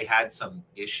like they had some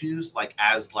issues,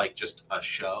 as just a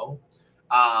show.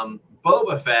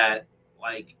 Boba Fett,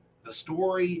 the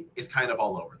story is kind of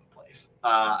all over the place.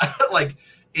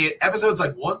 Episodes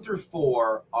 1 through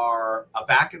 4 are a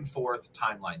back and forth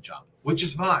timeline jump, which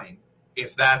is fine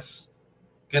if that's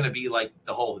going to be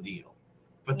the whole deal.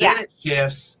 But then it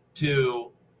shifts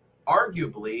to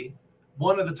arguably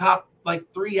one of the top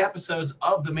like 3 episodes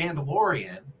of The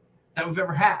Mandalorian that we've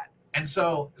ever had. And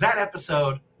so that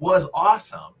episode was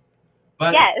awesome,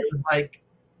 but it was like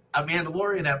a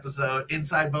Mandalorian episode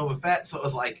inside Boba Fett. So it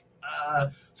was like,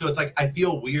 so it's like, I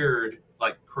feel weird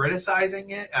like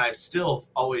criticizing it. And I've still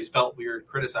always felt weird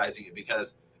criticizing it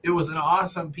because it was an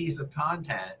awesome piece of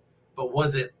content, but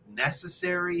was it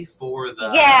necessary for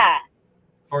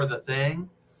the thing?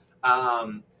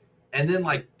 And then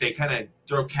like they kind of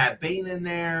throw Cad Bane in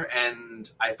there, and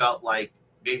I felt like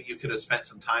maybe you could have spent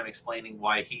some time explaining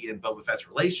why he and Boba Fett's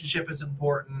relationship is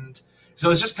important.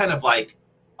 So it's just kind of like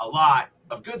a lot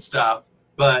of good stuff,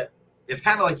 but it's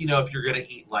kind of like, if you're going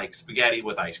to eat like spaghetti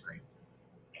with ice cream.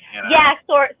 Yeah,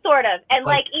 sort of. And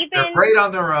like even they're great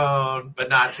on their own, but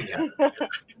not together.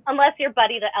 Unless you're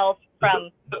Buddy the Elf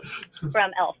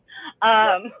from Elf.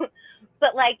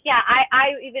 But like, yeah,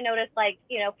 I even noticed like,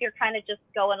 if you're kind of just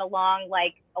going along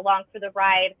for the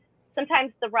ride,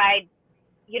 sometimes the ride,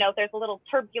 there's a little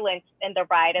turbulence in the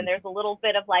ride, and there's a little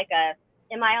bit of like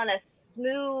am I on a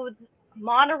smooth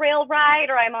monorail ride,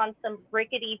 or I'm on some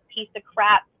rickety piece of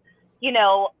crap,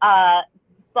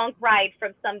 bunk ride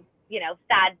from some,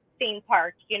 sad theme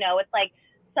park. It's like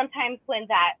sometimes when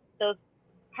those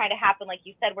kind of happen, like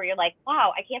you said, where you're like,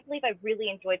 wow, I can't believe I really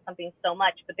enjoyed something so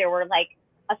much, but there were like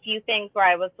a few things where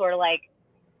I was sort of like,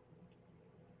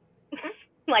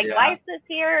 why is this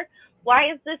here?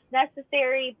 Why is this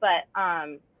necessary? But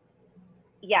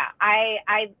yeah, I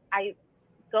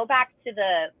go back to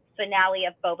the finale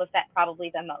of Boba Fett probably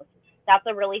the most. That's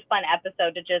a really fun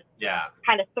episode to just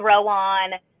kind of throw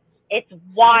on. It's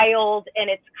wild and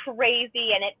it's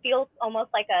crazy, and it feels almost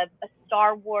like a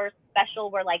Star Wars special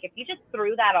where like if you just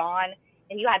threw that on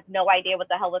and you had no idea what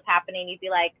the hell was happening, you'd be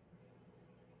like,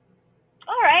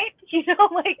 all right,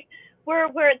 like we're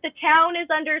the town is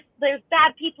there's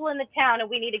bad people in the town, and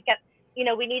we need to get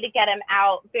them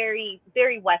out. Very,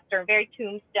 very Western, very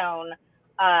Tombstone-esque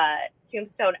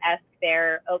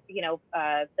there,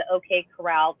 the OK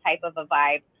Corral type of a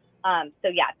vibe. So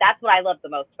yeah, that's what I love the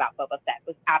most about Boba Fett,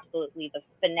 was absolutely the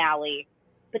finale.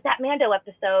 But that Mando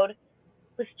episode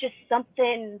was just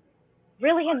something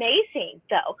really amazing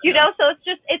though, so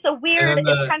it's a weird,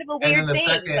 it's kind of a weird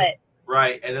thing, but.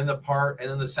 Right, and then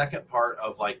the second part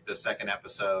of like the second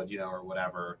episode, or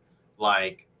whatever,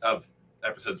 like of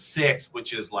episode 6,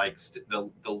 which is like the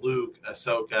Luke,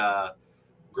 Ahsoka,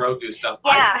 Grogu stuff.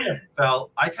 Yeah.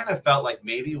 I kind of felt like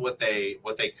maybe what they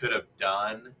could have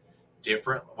done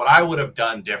different, what I would have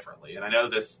done differently, and I know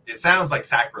it sounds like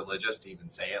sacrilegious to even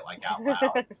say it like out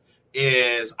loud,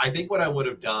 is I think what I would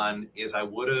have done is I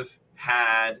would have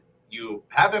had you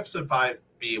have episode 5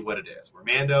 be what it is, where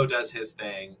Mando does his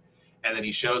thing. And then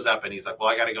he shows up and he's like, well,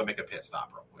 I got to go make a pit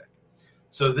stop real quick.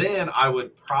 So then I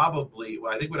would probably,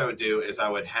 I think what I would do is I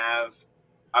would have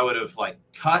like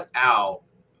cut out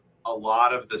a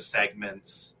lot of the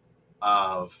segments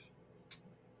of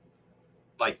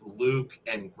like Luke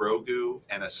and Grogu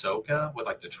and Ahsoka with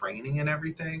like the training and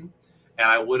everything. And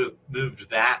I would have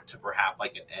moved that to perhaps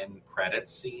like an end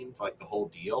credits scene for like the whole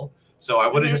deal. So I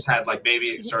would have just had like, maybe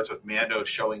it starts with Mando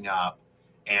showing up.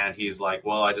 And he's like,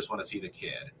 well, I just want to see the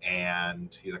kid.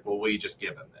 And he's like, well, will you just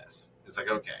give him this? It's like,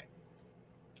 okay.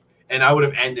 And I would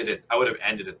have ended it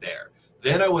there.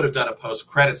 Then I would have done a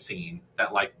post-credit scene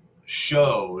that like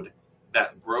showed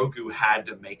that Grogu had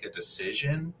to make a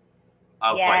decision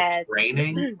of like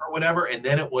training or whatever. And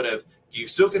then you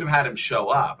still could have had him show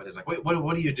up. And it's like, wait,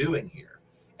 what are you doing here?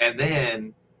 And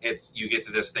then you get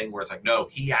to this thing where it's like, no,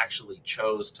 he actually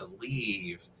chose to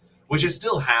leave, which it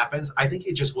still happens. I think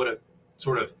it just would have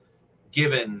sort of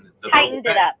given the tightened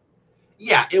it up.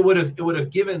 Yeah, it would have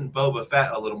given Boba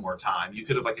Fett a little more time. You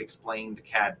could have like explained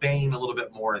Cad Bane a little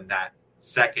bit more in that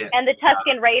second. And the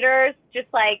Tusken Raiders, just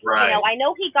like I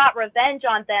know he got revenge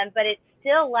on them, but it's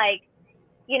still like,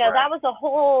 that was a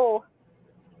whole,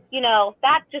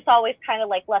 that just always kind of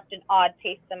like left an odd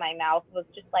taste in my mouth. Was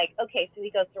just like, okay, so he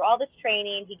goes through all this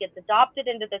training, he gets adopted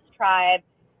into this tribe.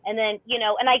 And then,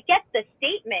 and I get the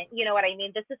statement, you know what I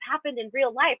mean? This has happened in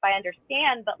real life. I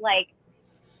understand. But like,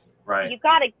 you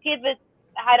got to give it,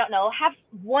 I don't know, have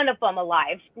one of them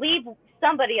alive. Leave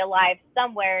somebody alive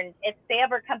somewhere. And if they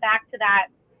ever come back to that,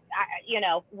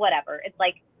 whatever. It's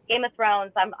like Game of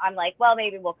Thrones. I'm like, well,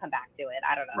 maybe we'll come back to it.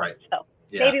 I don't know. Right. So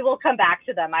maybe we'll come back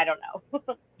to them. I don't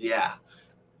know. Yeah.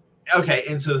 Okay.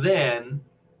 And so then,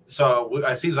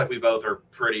 it seems like we both are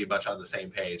pretty much on the same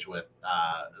page with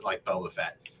like Boba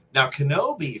Fett. Now,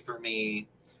 Kenobi, for me,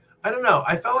 I don't know.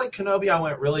 I felt like Kenobi, I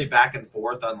went really back and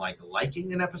forth on like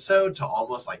liking an episode to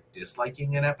almost like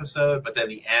disliking an episode. But then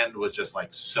the end was just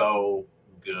like so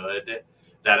good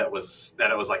that it was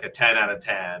like a 10 out of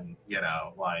 10,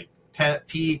 like 10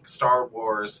 peak Star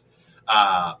Wars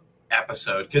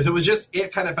episode, because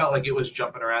it kind of felt like it was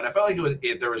jumping around. I felt like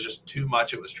there was just too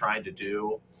much it was trying to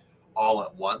do all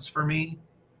at once for me.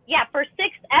 Yeah, for 6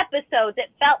 episodes, it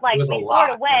felt like it was they a lot.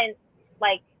 sort of went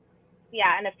like,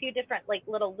 yeah, and a few different like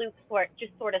little loops where it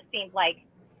just sort of seemed like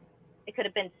it could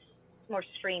have been more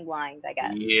streamlined, I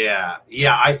guess. Yeah.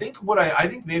 I think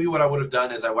maybe what I would have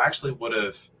done is I actually would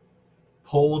have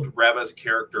pulled Reva's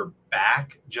character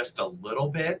back just a little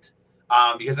bit,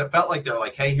 because it felt like they're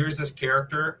like, hey, here's this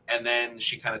character, and then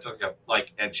she kind of took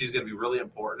and she's going to be really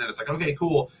important, and it's like, okay,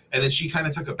 cool, and then she kind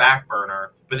of took a back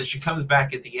burner, but then she comes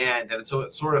back at the end, and so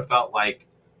it sort of felt like,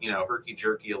 herky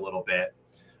jerky a little bit.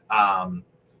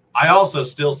 I also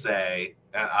still say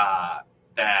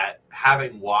that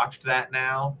having watched that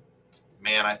now,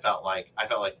 man, I felt like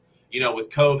with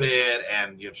COVID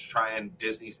and trying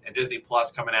Disney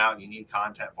Plus coming out, and you need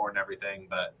content for it and everything,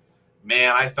 but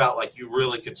man, I felt like you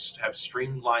really could have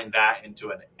streamlined that into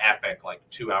an epic, like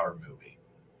 2-hour movie.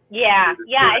 Yeah.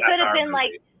 It could have been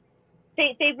like,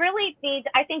 they really need,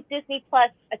 I think Disney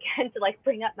Plus, again, to like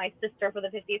bring up my sister for the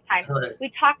 50th time. Right.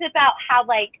 We talked about how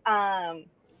like,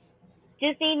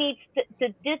 Disney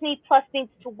Plus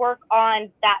needs to work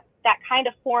on that kind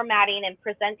of formatting and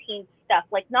presenting stuff.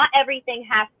 Like, not everything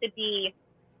has to be,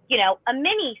 a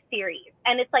mini series.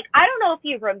 And it's like, I don't know if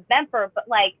you remember, but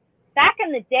like, back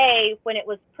in the day when it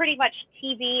was pretty much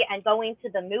TV and going to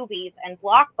the movies and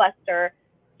Blockbuster,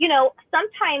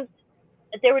 sometimes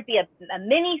there would be a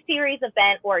mini series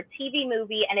event or a TV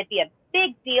movie, and it'd be a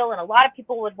big deal and a lot of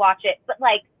people would watch it. But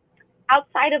like,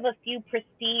 outside of a few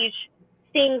prestige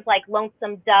things like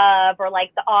Lonesome Dove or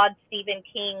like the odd Stephen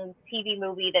King TV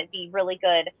movie that'd be really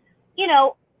good,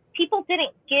 people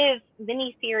didn't give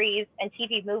miniseries and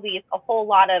TV movies a whole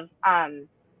lot of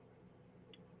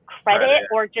credit,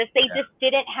 or just they just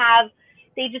didn't have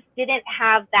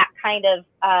that kind of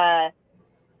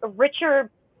richer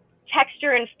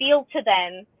texture and feel to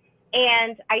them.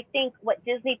 And I think what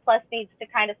Disney Plus needs to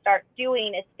kind of start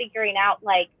doing is figuring out,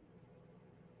 like,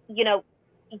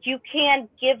 you can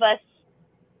give us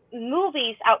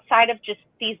movies outside of just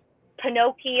these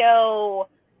Pinocchio,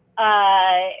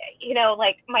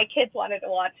 like my kids wanted to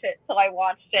watch it, so I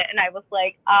watched it, and I was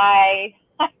like, I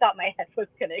thought my head was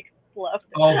gonna explode.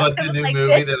 Oh, but the new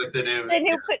movie, it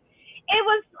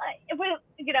was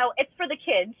it's for the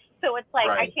kids, so it's like,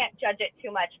 right. I can't judge it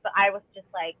too much, but I was just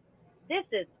like, this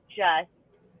is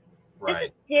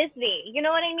Disney. You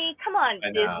know what I mean? Come on,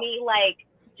 Disney. Like,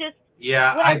 just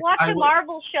when I watch a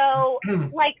Marvel show,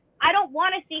 like, I don't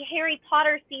want to see Harry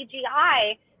Potter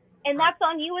CGI, and that's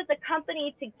on you as a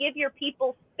company to give your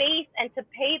people space and to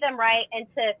pay them right and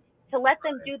to let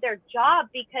them do their job.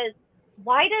 Because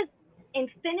why does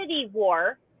Infinity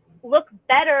War look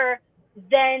better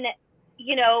than,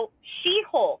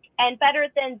 She-Hulk, and better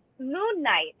than Moon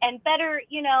Knight, and better,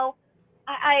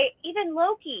 I even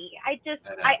Loki. I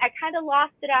kind of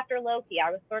lost it after Loki.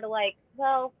 I was sort of like,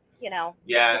 well,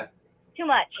 too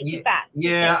much, too fast.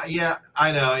 Yeah,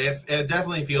 I know. It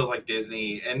definitely feels like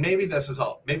Disney, and maybe this is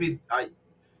all. Maybe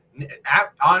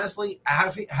honestly,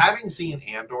 having seen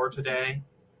Andor today,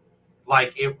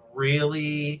 like, it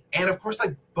really, and of course,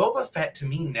 like, Boba Fett to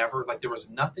me never, like, there was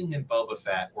nothing in Boba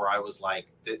Fett where I was like,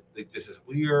 this is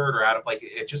weird or out of, like,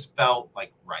 it just felt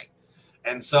like right.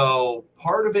 And so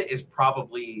part of it is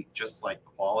probably just like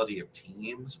quality of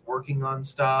teams working on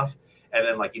stuff, and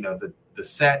then like, the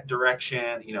set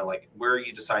direction, like where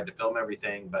you decide to film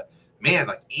everything. But man,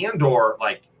 like, Andor,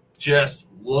 like, just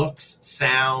looks,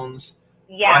 sounds,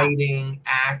 writing,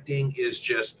 acting is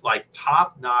just like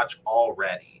top notch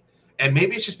already. And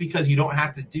maybe it's just because you don't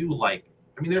have to do, like,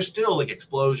 I mean, there's still like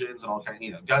explosions and all kinds,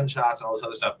 gunshots and all this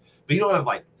other stuff, but you don't have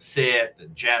like Sith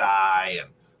and Jedi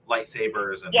and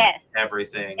lightsabers and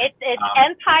everything. It's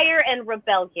Empire and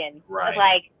Rebellion. Right.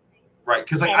 Like, right,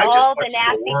 because like, I just all the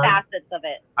nasty facets of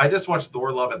it. I just watched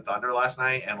Thor: Love and Thunder last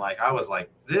night, and like, I was like,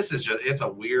 this is just, it's a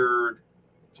weird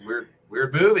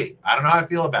movie. I don't know how I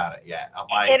feel about it yet. I'm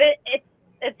like,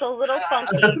 it's a little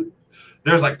funky.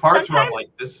 There's like parts where I'm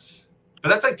like, this, but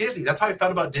that's like Disney. That's how I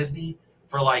felt about Disney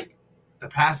for like the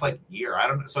past like year. I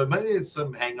don't know. So maybe it's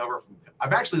some hangover from,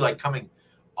 I'm actually like coming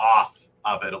off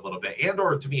of it a little bit.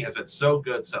 Andor to me has been so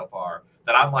good so far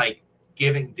that I'm like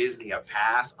giving Disney a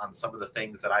pass on some of the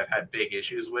things that I've had big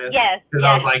issues with. Yes. Because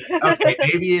I was like, okay,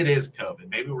 maybe it is COVID.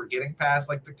 Maybe we're getting past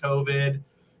like the COVID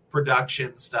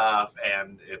production stuff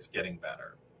and it's getting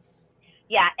better.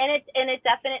 Yeah, and it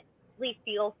definitely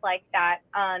feels like that.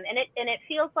 And it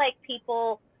feels like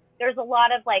people, there's a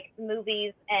lot of like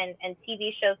movies and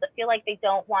TV shows that feel like they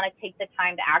don't want to take the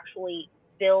time to actually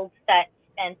build sets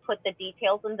and put the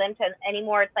details in them to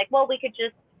anymore. It's like, well, we could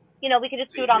just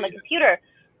do it on the CG. computer,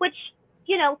 which,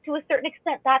 to a certain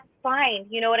extent, that's fine.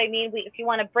 You know what I mean? If you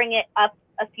want to bring it up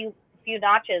a few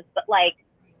notches, but like,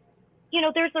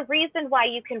 there's a reason why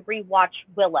you can rewatch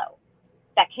Willow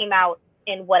that came out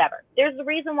in whatever. There's a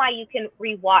reason why you can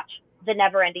rewatch The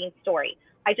Neverending Story.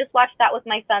 I just watched that with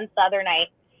my sons the other night,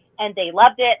 and they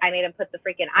loved it. I made them put the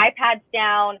freaking iPads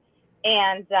down,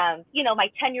 and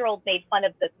my 10-year-old made fun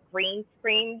of the green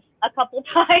screens a couple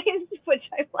times, which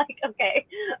I'm like, okay,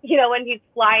 when he's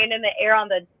flying in the air on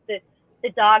the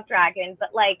dog dragon,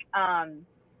 but like,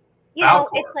 Falcor.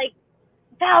 it's like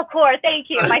Falcor. Thank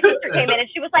you. My sister came in and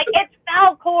she was like, "It's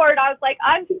Falcor." And I was like,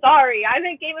 "I'm sorry. I'm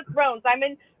in Game of Thrones. I'm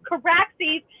in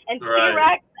Caraxes and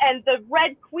T-Rex and the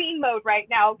Red Queen mode right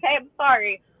now. Okay, I'm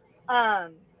sorry."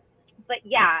 But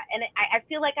yeah, and I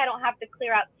feel like I don't have to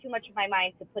clear out too much of my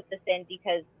mind to put this in,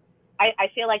 because I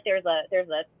feel like there's a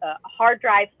hard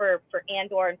drive for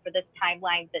Andor and for this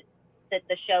timeline that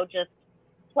the show just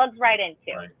plugs right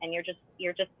into, and you're just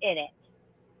in it.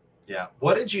 Yeah.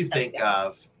 What did you think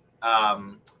of?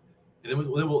 And then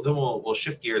we'll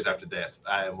shift gears after this,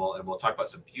 and we'll talk about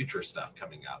some future stuff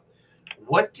coming up.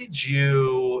 What did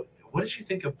you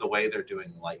think of the way they're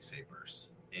doing lightsabers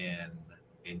in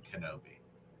Kenobi?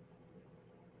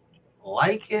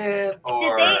 Like it,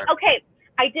 or okay?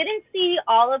 I didn't see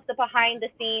all of the behind the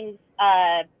scenes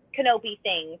Kenobi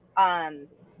things.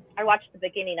 I watched the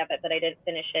beginning of it, but I didn't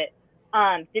finish it.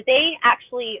 Did they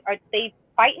actually? Are they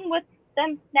fighting with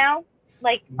them now?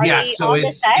 Like, are they so on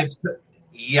the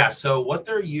set? So what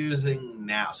they're using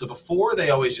now. So before they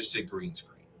always just did green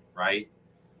screen, right?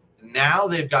 Now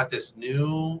they've got this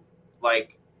new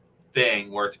like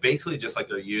thing where it's basically just like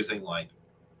they're using like,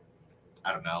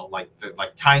 I don't know, like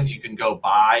kinds you can go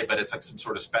buy, but it's like some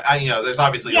sort of there's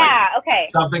obviously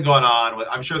something going on with.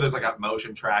 I'm sure there's like a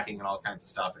motion tracking and all kinds of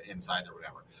stuff inside or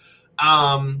whatever.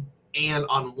 And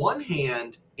on one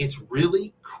hand, it's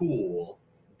really cool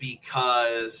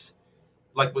because,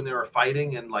 like, when they were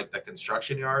fighting in like the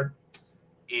construction yard,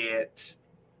 it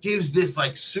gives this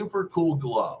like super cool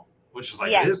glow, which is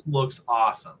like, this looks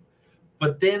awesome.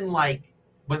 But then, like,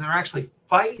 when they're actually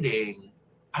fighting,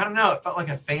 I don't know, it felt like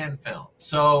a fan film.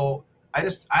 So I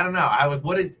don't know.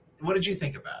 What did you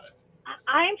think about it?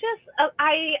 I'm just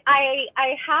I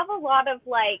have a lot of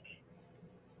like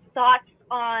thoughts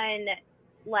on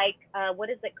like what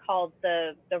is it called,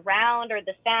 the round or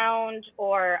the sound,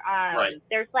 or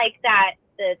there's like that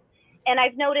and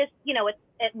I've noticed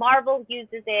Marvel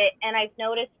uses it, and I've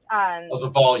noticed the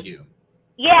volume.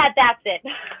 Yeah, that's it.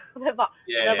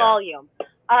 the volume.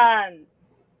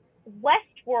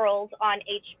 Westworld on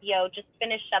HBO just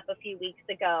finished up a few weeks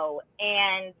ago,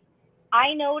 and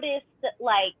I noticed that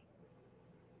like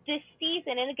this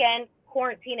season, and again,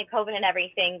 quarantine and COVID and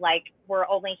everything, like, we're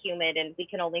only human and we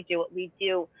can only do what we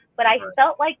do, but I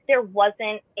felt like there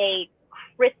wasn't a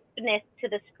crispness to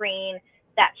the screen,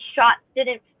 that shots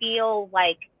didn't feel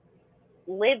like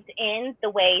lived in the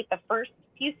way the first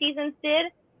few seasons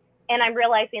did. And I'm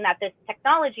realizing that this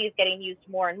technology is getting used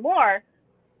more and more,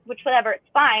 which, whatever, it's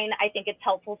fine. I think it's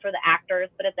helpful for the actors,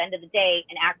 but at the end of the day,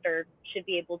 an actor should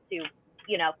be able to,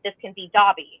 this can be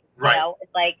Dobby,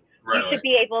 it's like, you should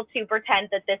be able to pretend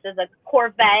that this is a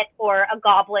Corvette or a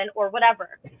Goblin or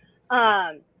whatever.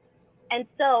 And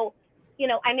so,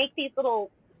 I make these little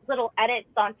edits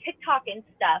on TikTok and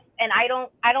stuff, and I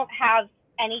don't have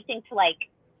anything to like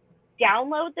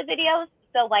download the videos.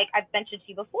 So like I've mentioned to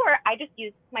you before, I just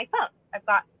use my phone. I've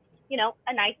got,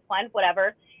 a nice one,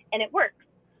 whatever, and it works.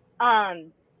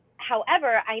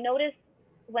 However, I notice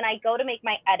when I go to make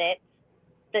my edits,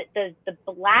 the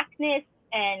blackness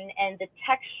and the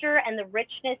texture and the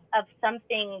richness of some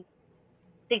things,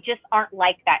 they just aren't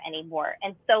like that anymore.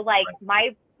 And so like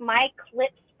my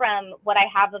clips from what I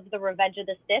have of the Revenge of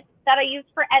the Sith that I use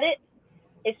for edits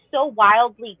is so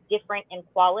wildly different in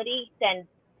quality than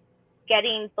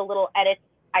getting the little edits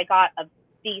I got of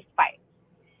these fights.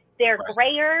 They're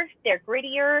grayer, they're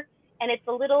grittier, and it's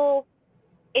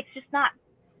just not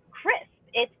crisp.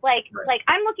 It's like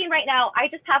I'm looking right now, I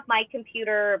just have my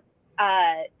computer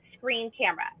screen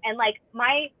camera, and like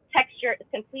my texture is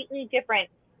completely different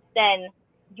than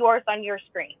yours on your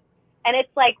screen. And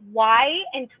it's like, why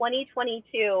in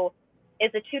 2022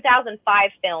 is a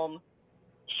 2005 film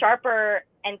sharper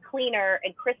and cleaner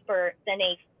and crisper than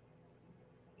a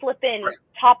flippin'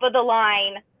 top of the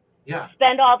line,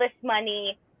 spend all this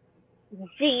money,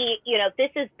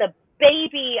 this is the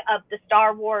baby of the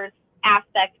Star Wars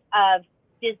aspect of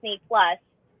Disney Plus.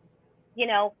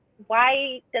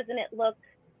 Why doesn't it look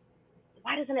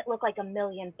like $1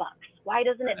 million? Why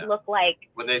doesn't it look like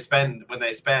when they spend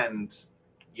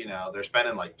you know, they're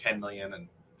spending like 10 million and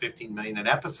 15 million an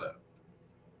episode.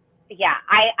 Yeah,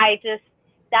 I just,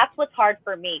 that's what's hard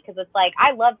for me, because it's like,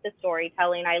 I love the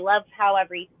storytelling. I love how I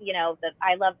love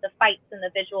the fights and the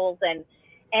visuals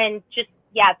and just,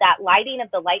 yeah, that lighting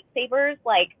of the lightsabers,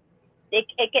 like it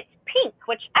gets pink,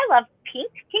 which I love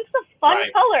pink. Pink's a fun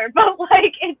Right. color, but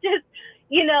like, it just,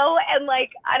 you know, and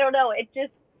like, I don't know, it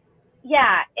just,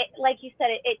 yeah, it, like you said,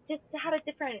 it just had a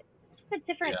different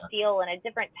feel and a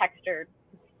different texture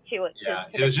to it. Yeah,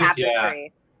 to it was the just,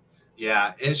 tapestry.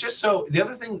 Yeah, it's just so the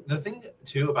thing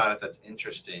too about it that's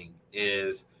interesting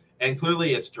is, and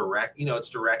clearly it's it's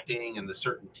directing and the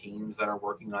certain teams that are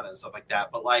working on it and stuff like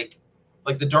that. But like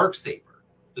the dark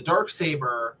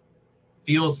saber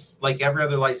feels like every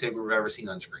other lightsaber we've ever seen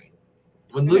on screen.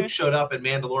 When Luke showed up in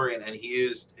Mandalorian and he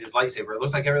used his lightsaber, it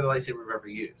looks like every other lightsaber we've ever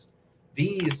used.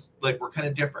 These like were kind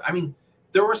of different. I mean,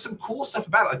 there was some cool stuff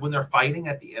about it, like when they're fighting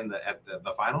at the end at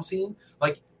the final scene,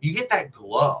 like you get that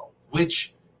glow,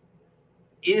 which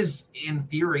is in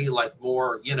theory like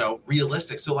more, you know,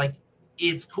 realistic. So like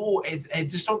it's cool. They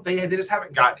just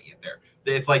haven't gotten it yet there.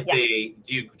 It's like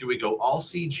do we go all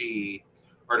CG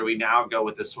or do we now go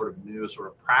with this sort of new sort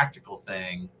of practical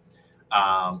thing?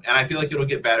 And I feel like it'll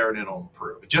get better and it'll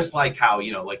improve. Just like how,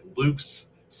 you know, like Luke's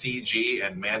CG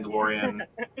and Mandalorian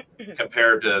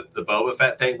compared to the Boba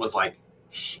Fett thing was like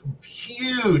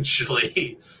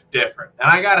hugely different. And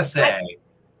I gotta say,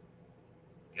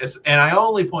 and I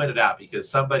only pointed out because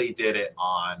somebody did it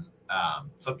on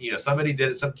some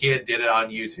kid did it on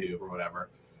YouTube or whatever.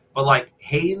 But like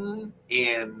Hayden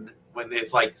when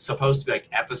it's like supposed to be like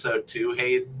episode 2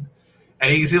 Hayden,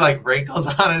 and you can see like wrinkles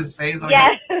on his face.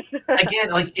 Yes.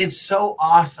 Again, like it's so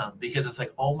awesome because it's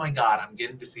like, oh my God, I'm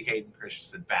getting to see Hayden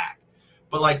Christensen back.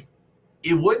 But like,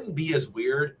 it wouldn't be as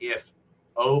weird if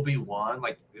Obi-Wan,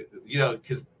 like, you know,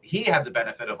 because he had the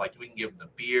benefit of like we can give him the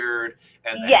beard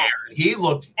and the hair. He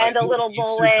looked and like, a little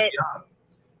bullet.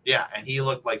 Yeah, and he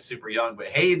looked like super young, but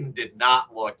Hayden did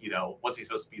not look, you know, what's he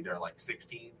supposed to be there, like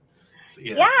 16? So,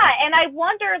 yeah, and I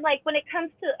wonder, like, when it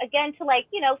comes to, again, to, like,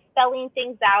 you know, spelling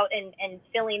things out and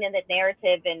filling in the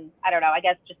narrative and, I don't know, I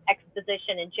guess just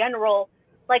exposition in general,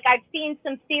 like, I've seen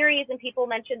some theories and people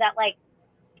mention that, like,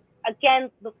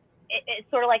 again, it's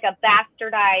sort of like a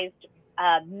bastardized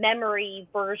memory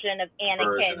version of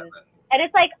Anakin. And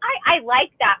it's like, I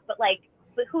like that, but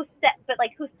who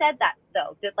said that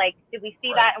though? Did we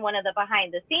see that in one of the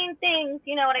behind the scenes things?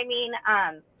 You know what I mean?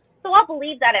 So I'll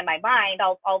believe that in my mind.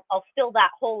 I'll fill that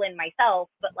hole in myself,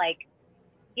 but like,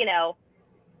 you know,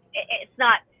 it's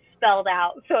not spelled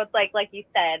out. So it's like you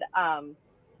said,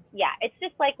 yeah, it's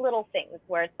just like little things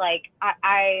where it's like,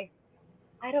 I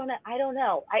don't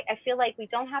know. I feel like we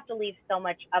don't have to leave so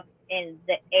much up in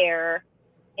the air.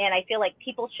 And I feel like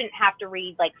people shouldn't have to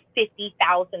read like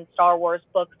 50,000 Star Wars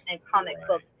books and comic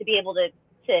books to be able to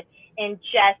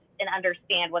ingest and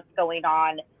understand what's going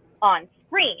on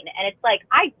screen. And it's like,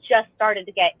 I just started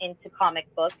to get into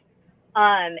comic books.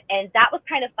 And that was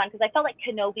kind of fun because I felt like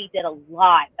Kenobi did a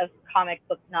lot of comic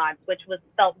book nods, which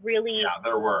felt really,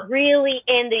 really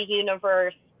in the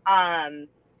universe.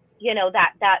 You know,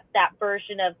 that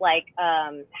version of like,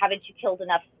 haven't you killed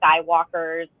enough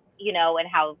Skywalkers, you know, and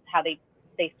how they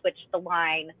switched the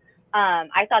line.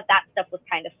 I thought that stuff was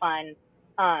kind of fun.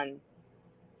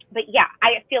 But yeah,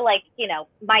 I feel like, you know,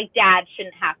 my dad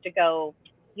shouldn't have to go,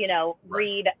 you know,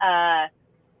 read,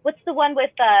 what's the one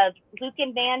with Luke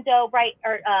and Mando, right?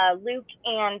 Or Luke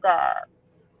and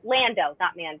Lando,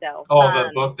 not Mando. Oh,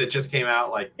 the book that just came out,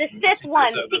 like the Sith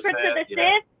one, Secrets of the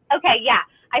Sith. Okay, yeah.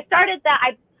 I started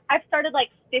that. I've started like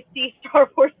 50 Star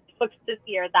Wars books this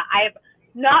year that I have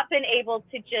not been able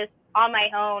to just on my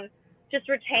own just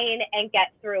retain and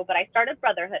get through. But I started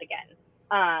Brotherhood again.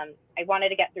 I wanted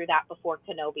to get through that before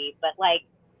Kenobi, but like,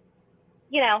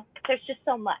 you know, there's just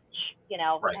so much, you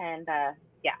know, and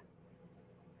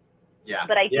yeah.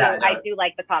 But I do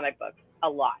like the comic books a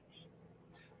lot.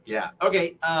 Yeah.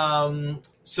 Okay.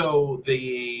 So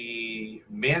the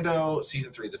Mando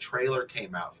season 3, the trailer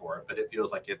came out for it, but it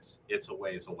feels like it's a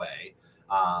ways away.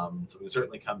 So we can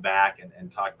certainly come back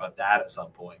and talk about that at some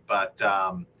point. But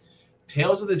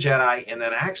Tales of the Jedi, and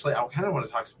then actually, I kind of want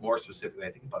to talk more specifically,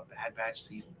 I think, about Bad Batch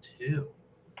season 2.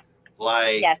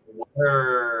 Like, what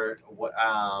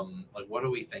are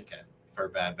we thinking for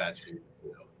Bad Batch season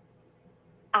 2?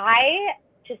 I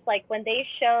just like when they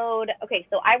showed. Okay,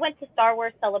 so I went to Star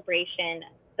Wars Celebration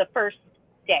the first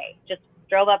day. Just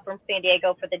drove up from San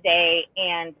Diego for the day,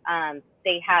 and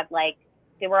they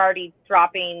were already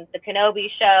dropping the Kenobi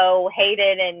show.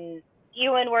 Hayden and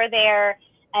Ewan were there.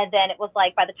 And then it was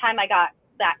like, by the time I got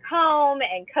back home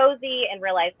and cozy and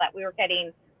realized that we were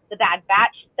getting the Bad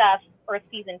Batch stuff or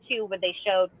season 2 where they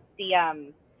showed the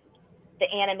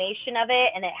animation of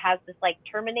it, and it has this like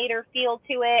Terminator feel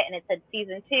to it, and it said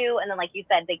season 2, and then like you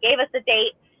said, they gave us a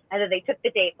date and then they took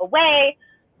the date away.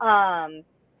 I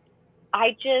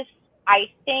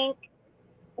think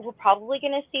we're probably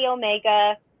going to see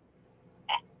Omega,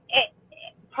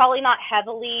 probably not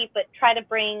heavily, but try to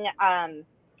bring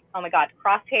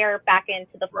Crosshair back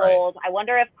into the fold. Right. I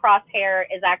wonder if Crosshair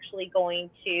is actually going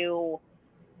to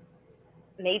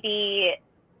maybe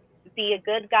be a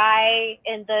good guy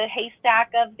in the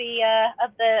haystack of the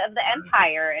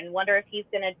Empire, and wonder if he's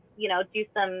going to, do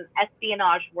some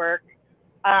espionage work.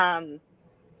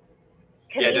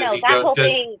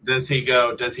 Does he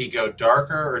go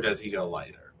darker or does he go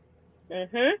lighter?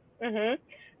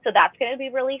 So that's going to be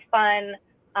really fun.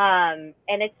 And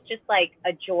it's just like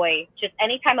a joy. Just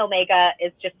anytime Omega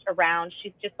is just around,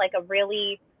 she's just like a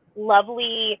really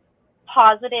lovely,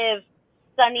 positive,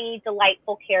 sunny,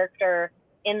 delightful character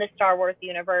in the Star Wars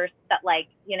universe that, like,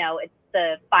 it's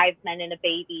the 5 men and a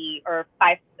baby, or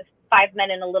five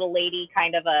men and a little lady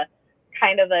kind of a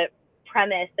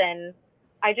premise. And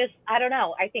I don't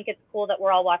know. I think it's cool that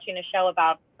we're all watching a show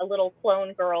about a little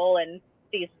clone girl and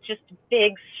these just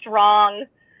big, strong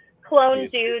clone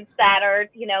dudes that are,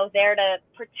 there to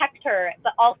protect her,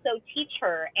 but also teach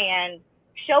her and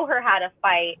show her how to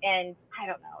fight. And I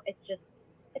don't know. It's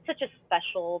such a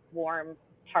special, warm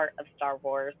part of Star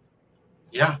Wars.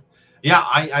 Yeah,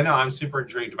 I know. I'm super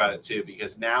intrigued about it too,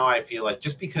 because now I feel like,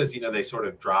 just because, they sort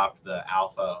of dropped the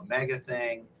Alpha Omega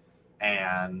thing,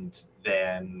 and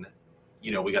then,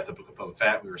 we got the Book of Boba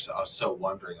Fett. I was so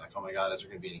wondering, like, oh my God, is there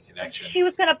going to be any connection? She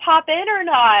was going to pop in or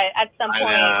not at some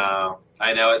point.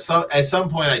 I know. At some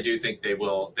point, I do think they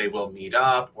will meet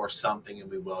up or something, and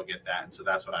we will get that. And so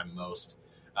that's what I'm most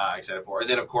excited for. And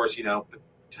then, of course,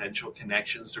 potential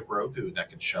connections to Grogu that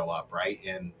could show up, right,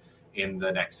 in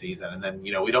the next season. And then,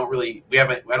 I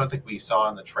don't think we saw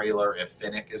in the trailer if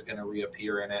Finnick is going to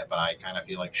reappear in it, but I kind of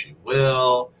feel like she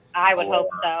will. I would hope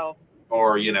so.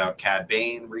 Or, Cad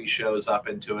Bane re-shows up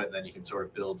into it, and then you can sort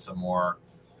of build some more.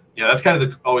 That's kind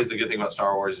of always the good thing about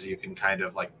Star Wars, is you can kind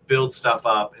of like build stuff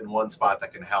up in one spot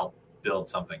that can help build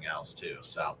something else too.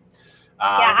 So,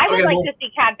 I would like to see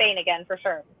Cad Bane again for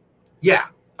sure. Yeah.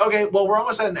 Okay. Well, we're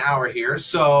almost at an hour here,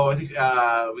 so I think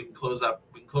we can close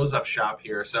up shop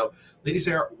here. So, Lady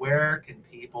Sarah, where can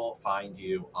people find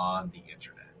you on the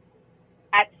internet?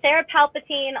 At Sarah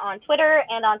Palpatine on Twitter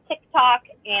and on TikTok,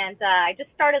 and I just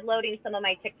started loading some of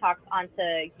my TikToks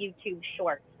onto YouTube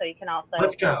Shorts, so you can also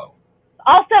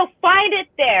find it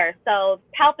there. So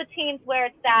Palpatine's where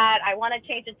it's at. I want to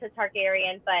change it to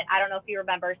Targaryen, but I don't know if you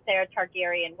remember, Sarah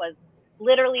Targaryen was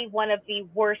literally one of the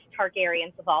worst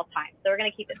Targaryens of all time, so we're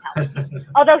gonna keep it Palpatine.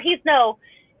 Although he's no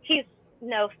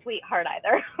sweetheart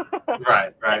either.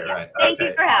 Right. Thank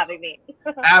you for having me.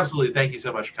 Absolutely. Thank you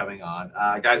so much for coming on.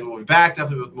 Guys, we'll be back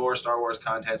definitely with more Star Wars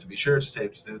content, so be sure to stay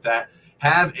tuned with that.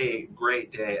 Have a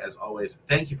great day as always.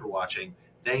 Thank you for watching.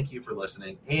 Thank you for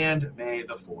listening, and may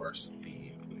the Force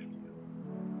be with you.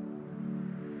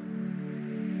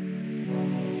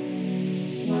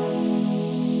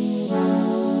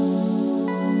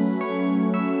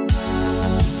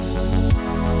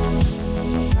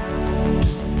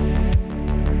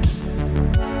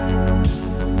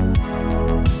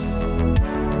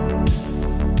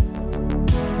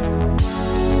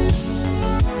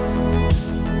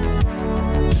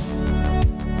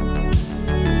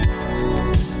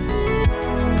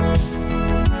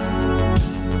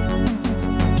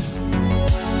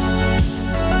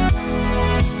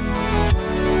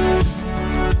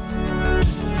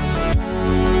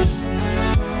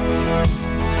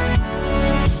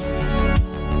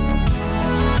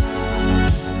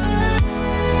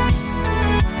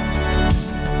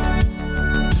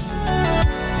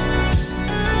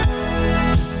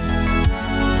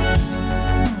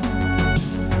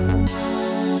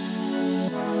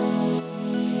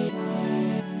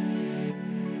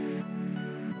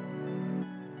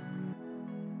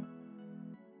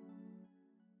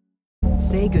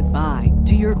 Say goodbye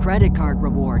to your credit card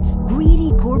rewards.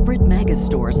 Greedy corporate mega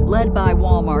stores, led by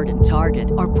Walmart and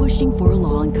Target, are pushing for a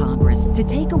law in Congress to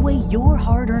take away your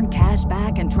hard-earned cash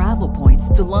back and travel points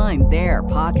to line their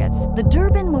pockets. The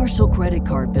Durbin-Marshall credit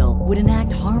card bill would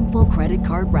enact harmful credit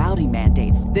card routing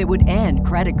mandates that would end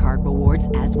credit card rewards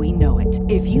as we know it.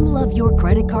 If you love your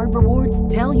credit card rewards,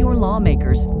 tell your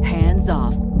lawmakers, hands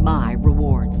off my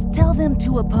rewards. Tell them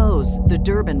to oppose the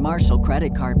Durbin-Marshall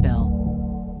credit card bill.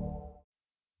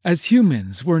 As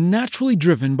humans, we're naturally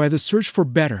driven by the search for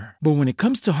better. But when it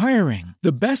comes to hiring,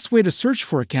 the best way to search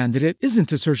for a candidate isn't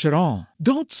to search at all.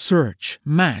 Don't search,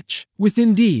 match with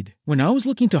Indeed. When I was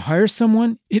looking to hire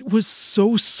someone, it was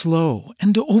so slow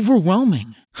and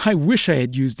overwhelming. I wish I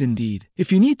had used Indeed.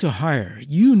 If you need to hire,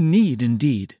 you need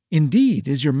Indeed. Indeed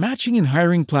is your matching and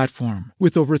hiring platform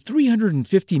with over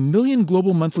 350 million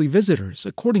global monthly visitors,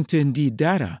 according to Indeed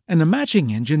data, and a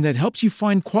matching engine that helps you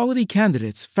find quality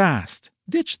candidates fast.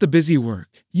 Ditch the busy work.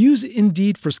 Use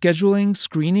Indeed for scheduling,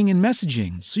 screening, and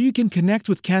messaging so you can connect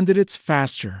with candidates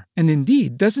faster. And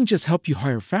Indeed doesn't just help you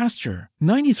hire faster.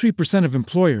 93% of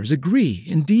employers agree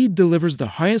Indeed delivers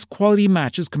the highest quality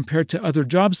matches compared to other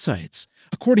job sites,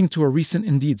 according to a recent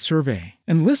Indeed survey.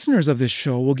 And listeners of this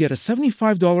show will get a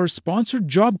 $75 sponsored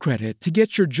job credit to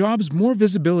get your jobs more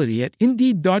visibility at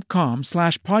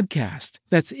Indeed.com/podcast.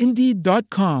 That's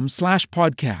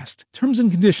Indeed.com/podcast. Terms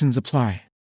and conditions apply.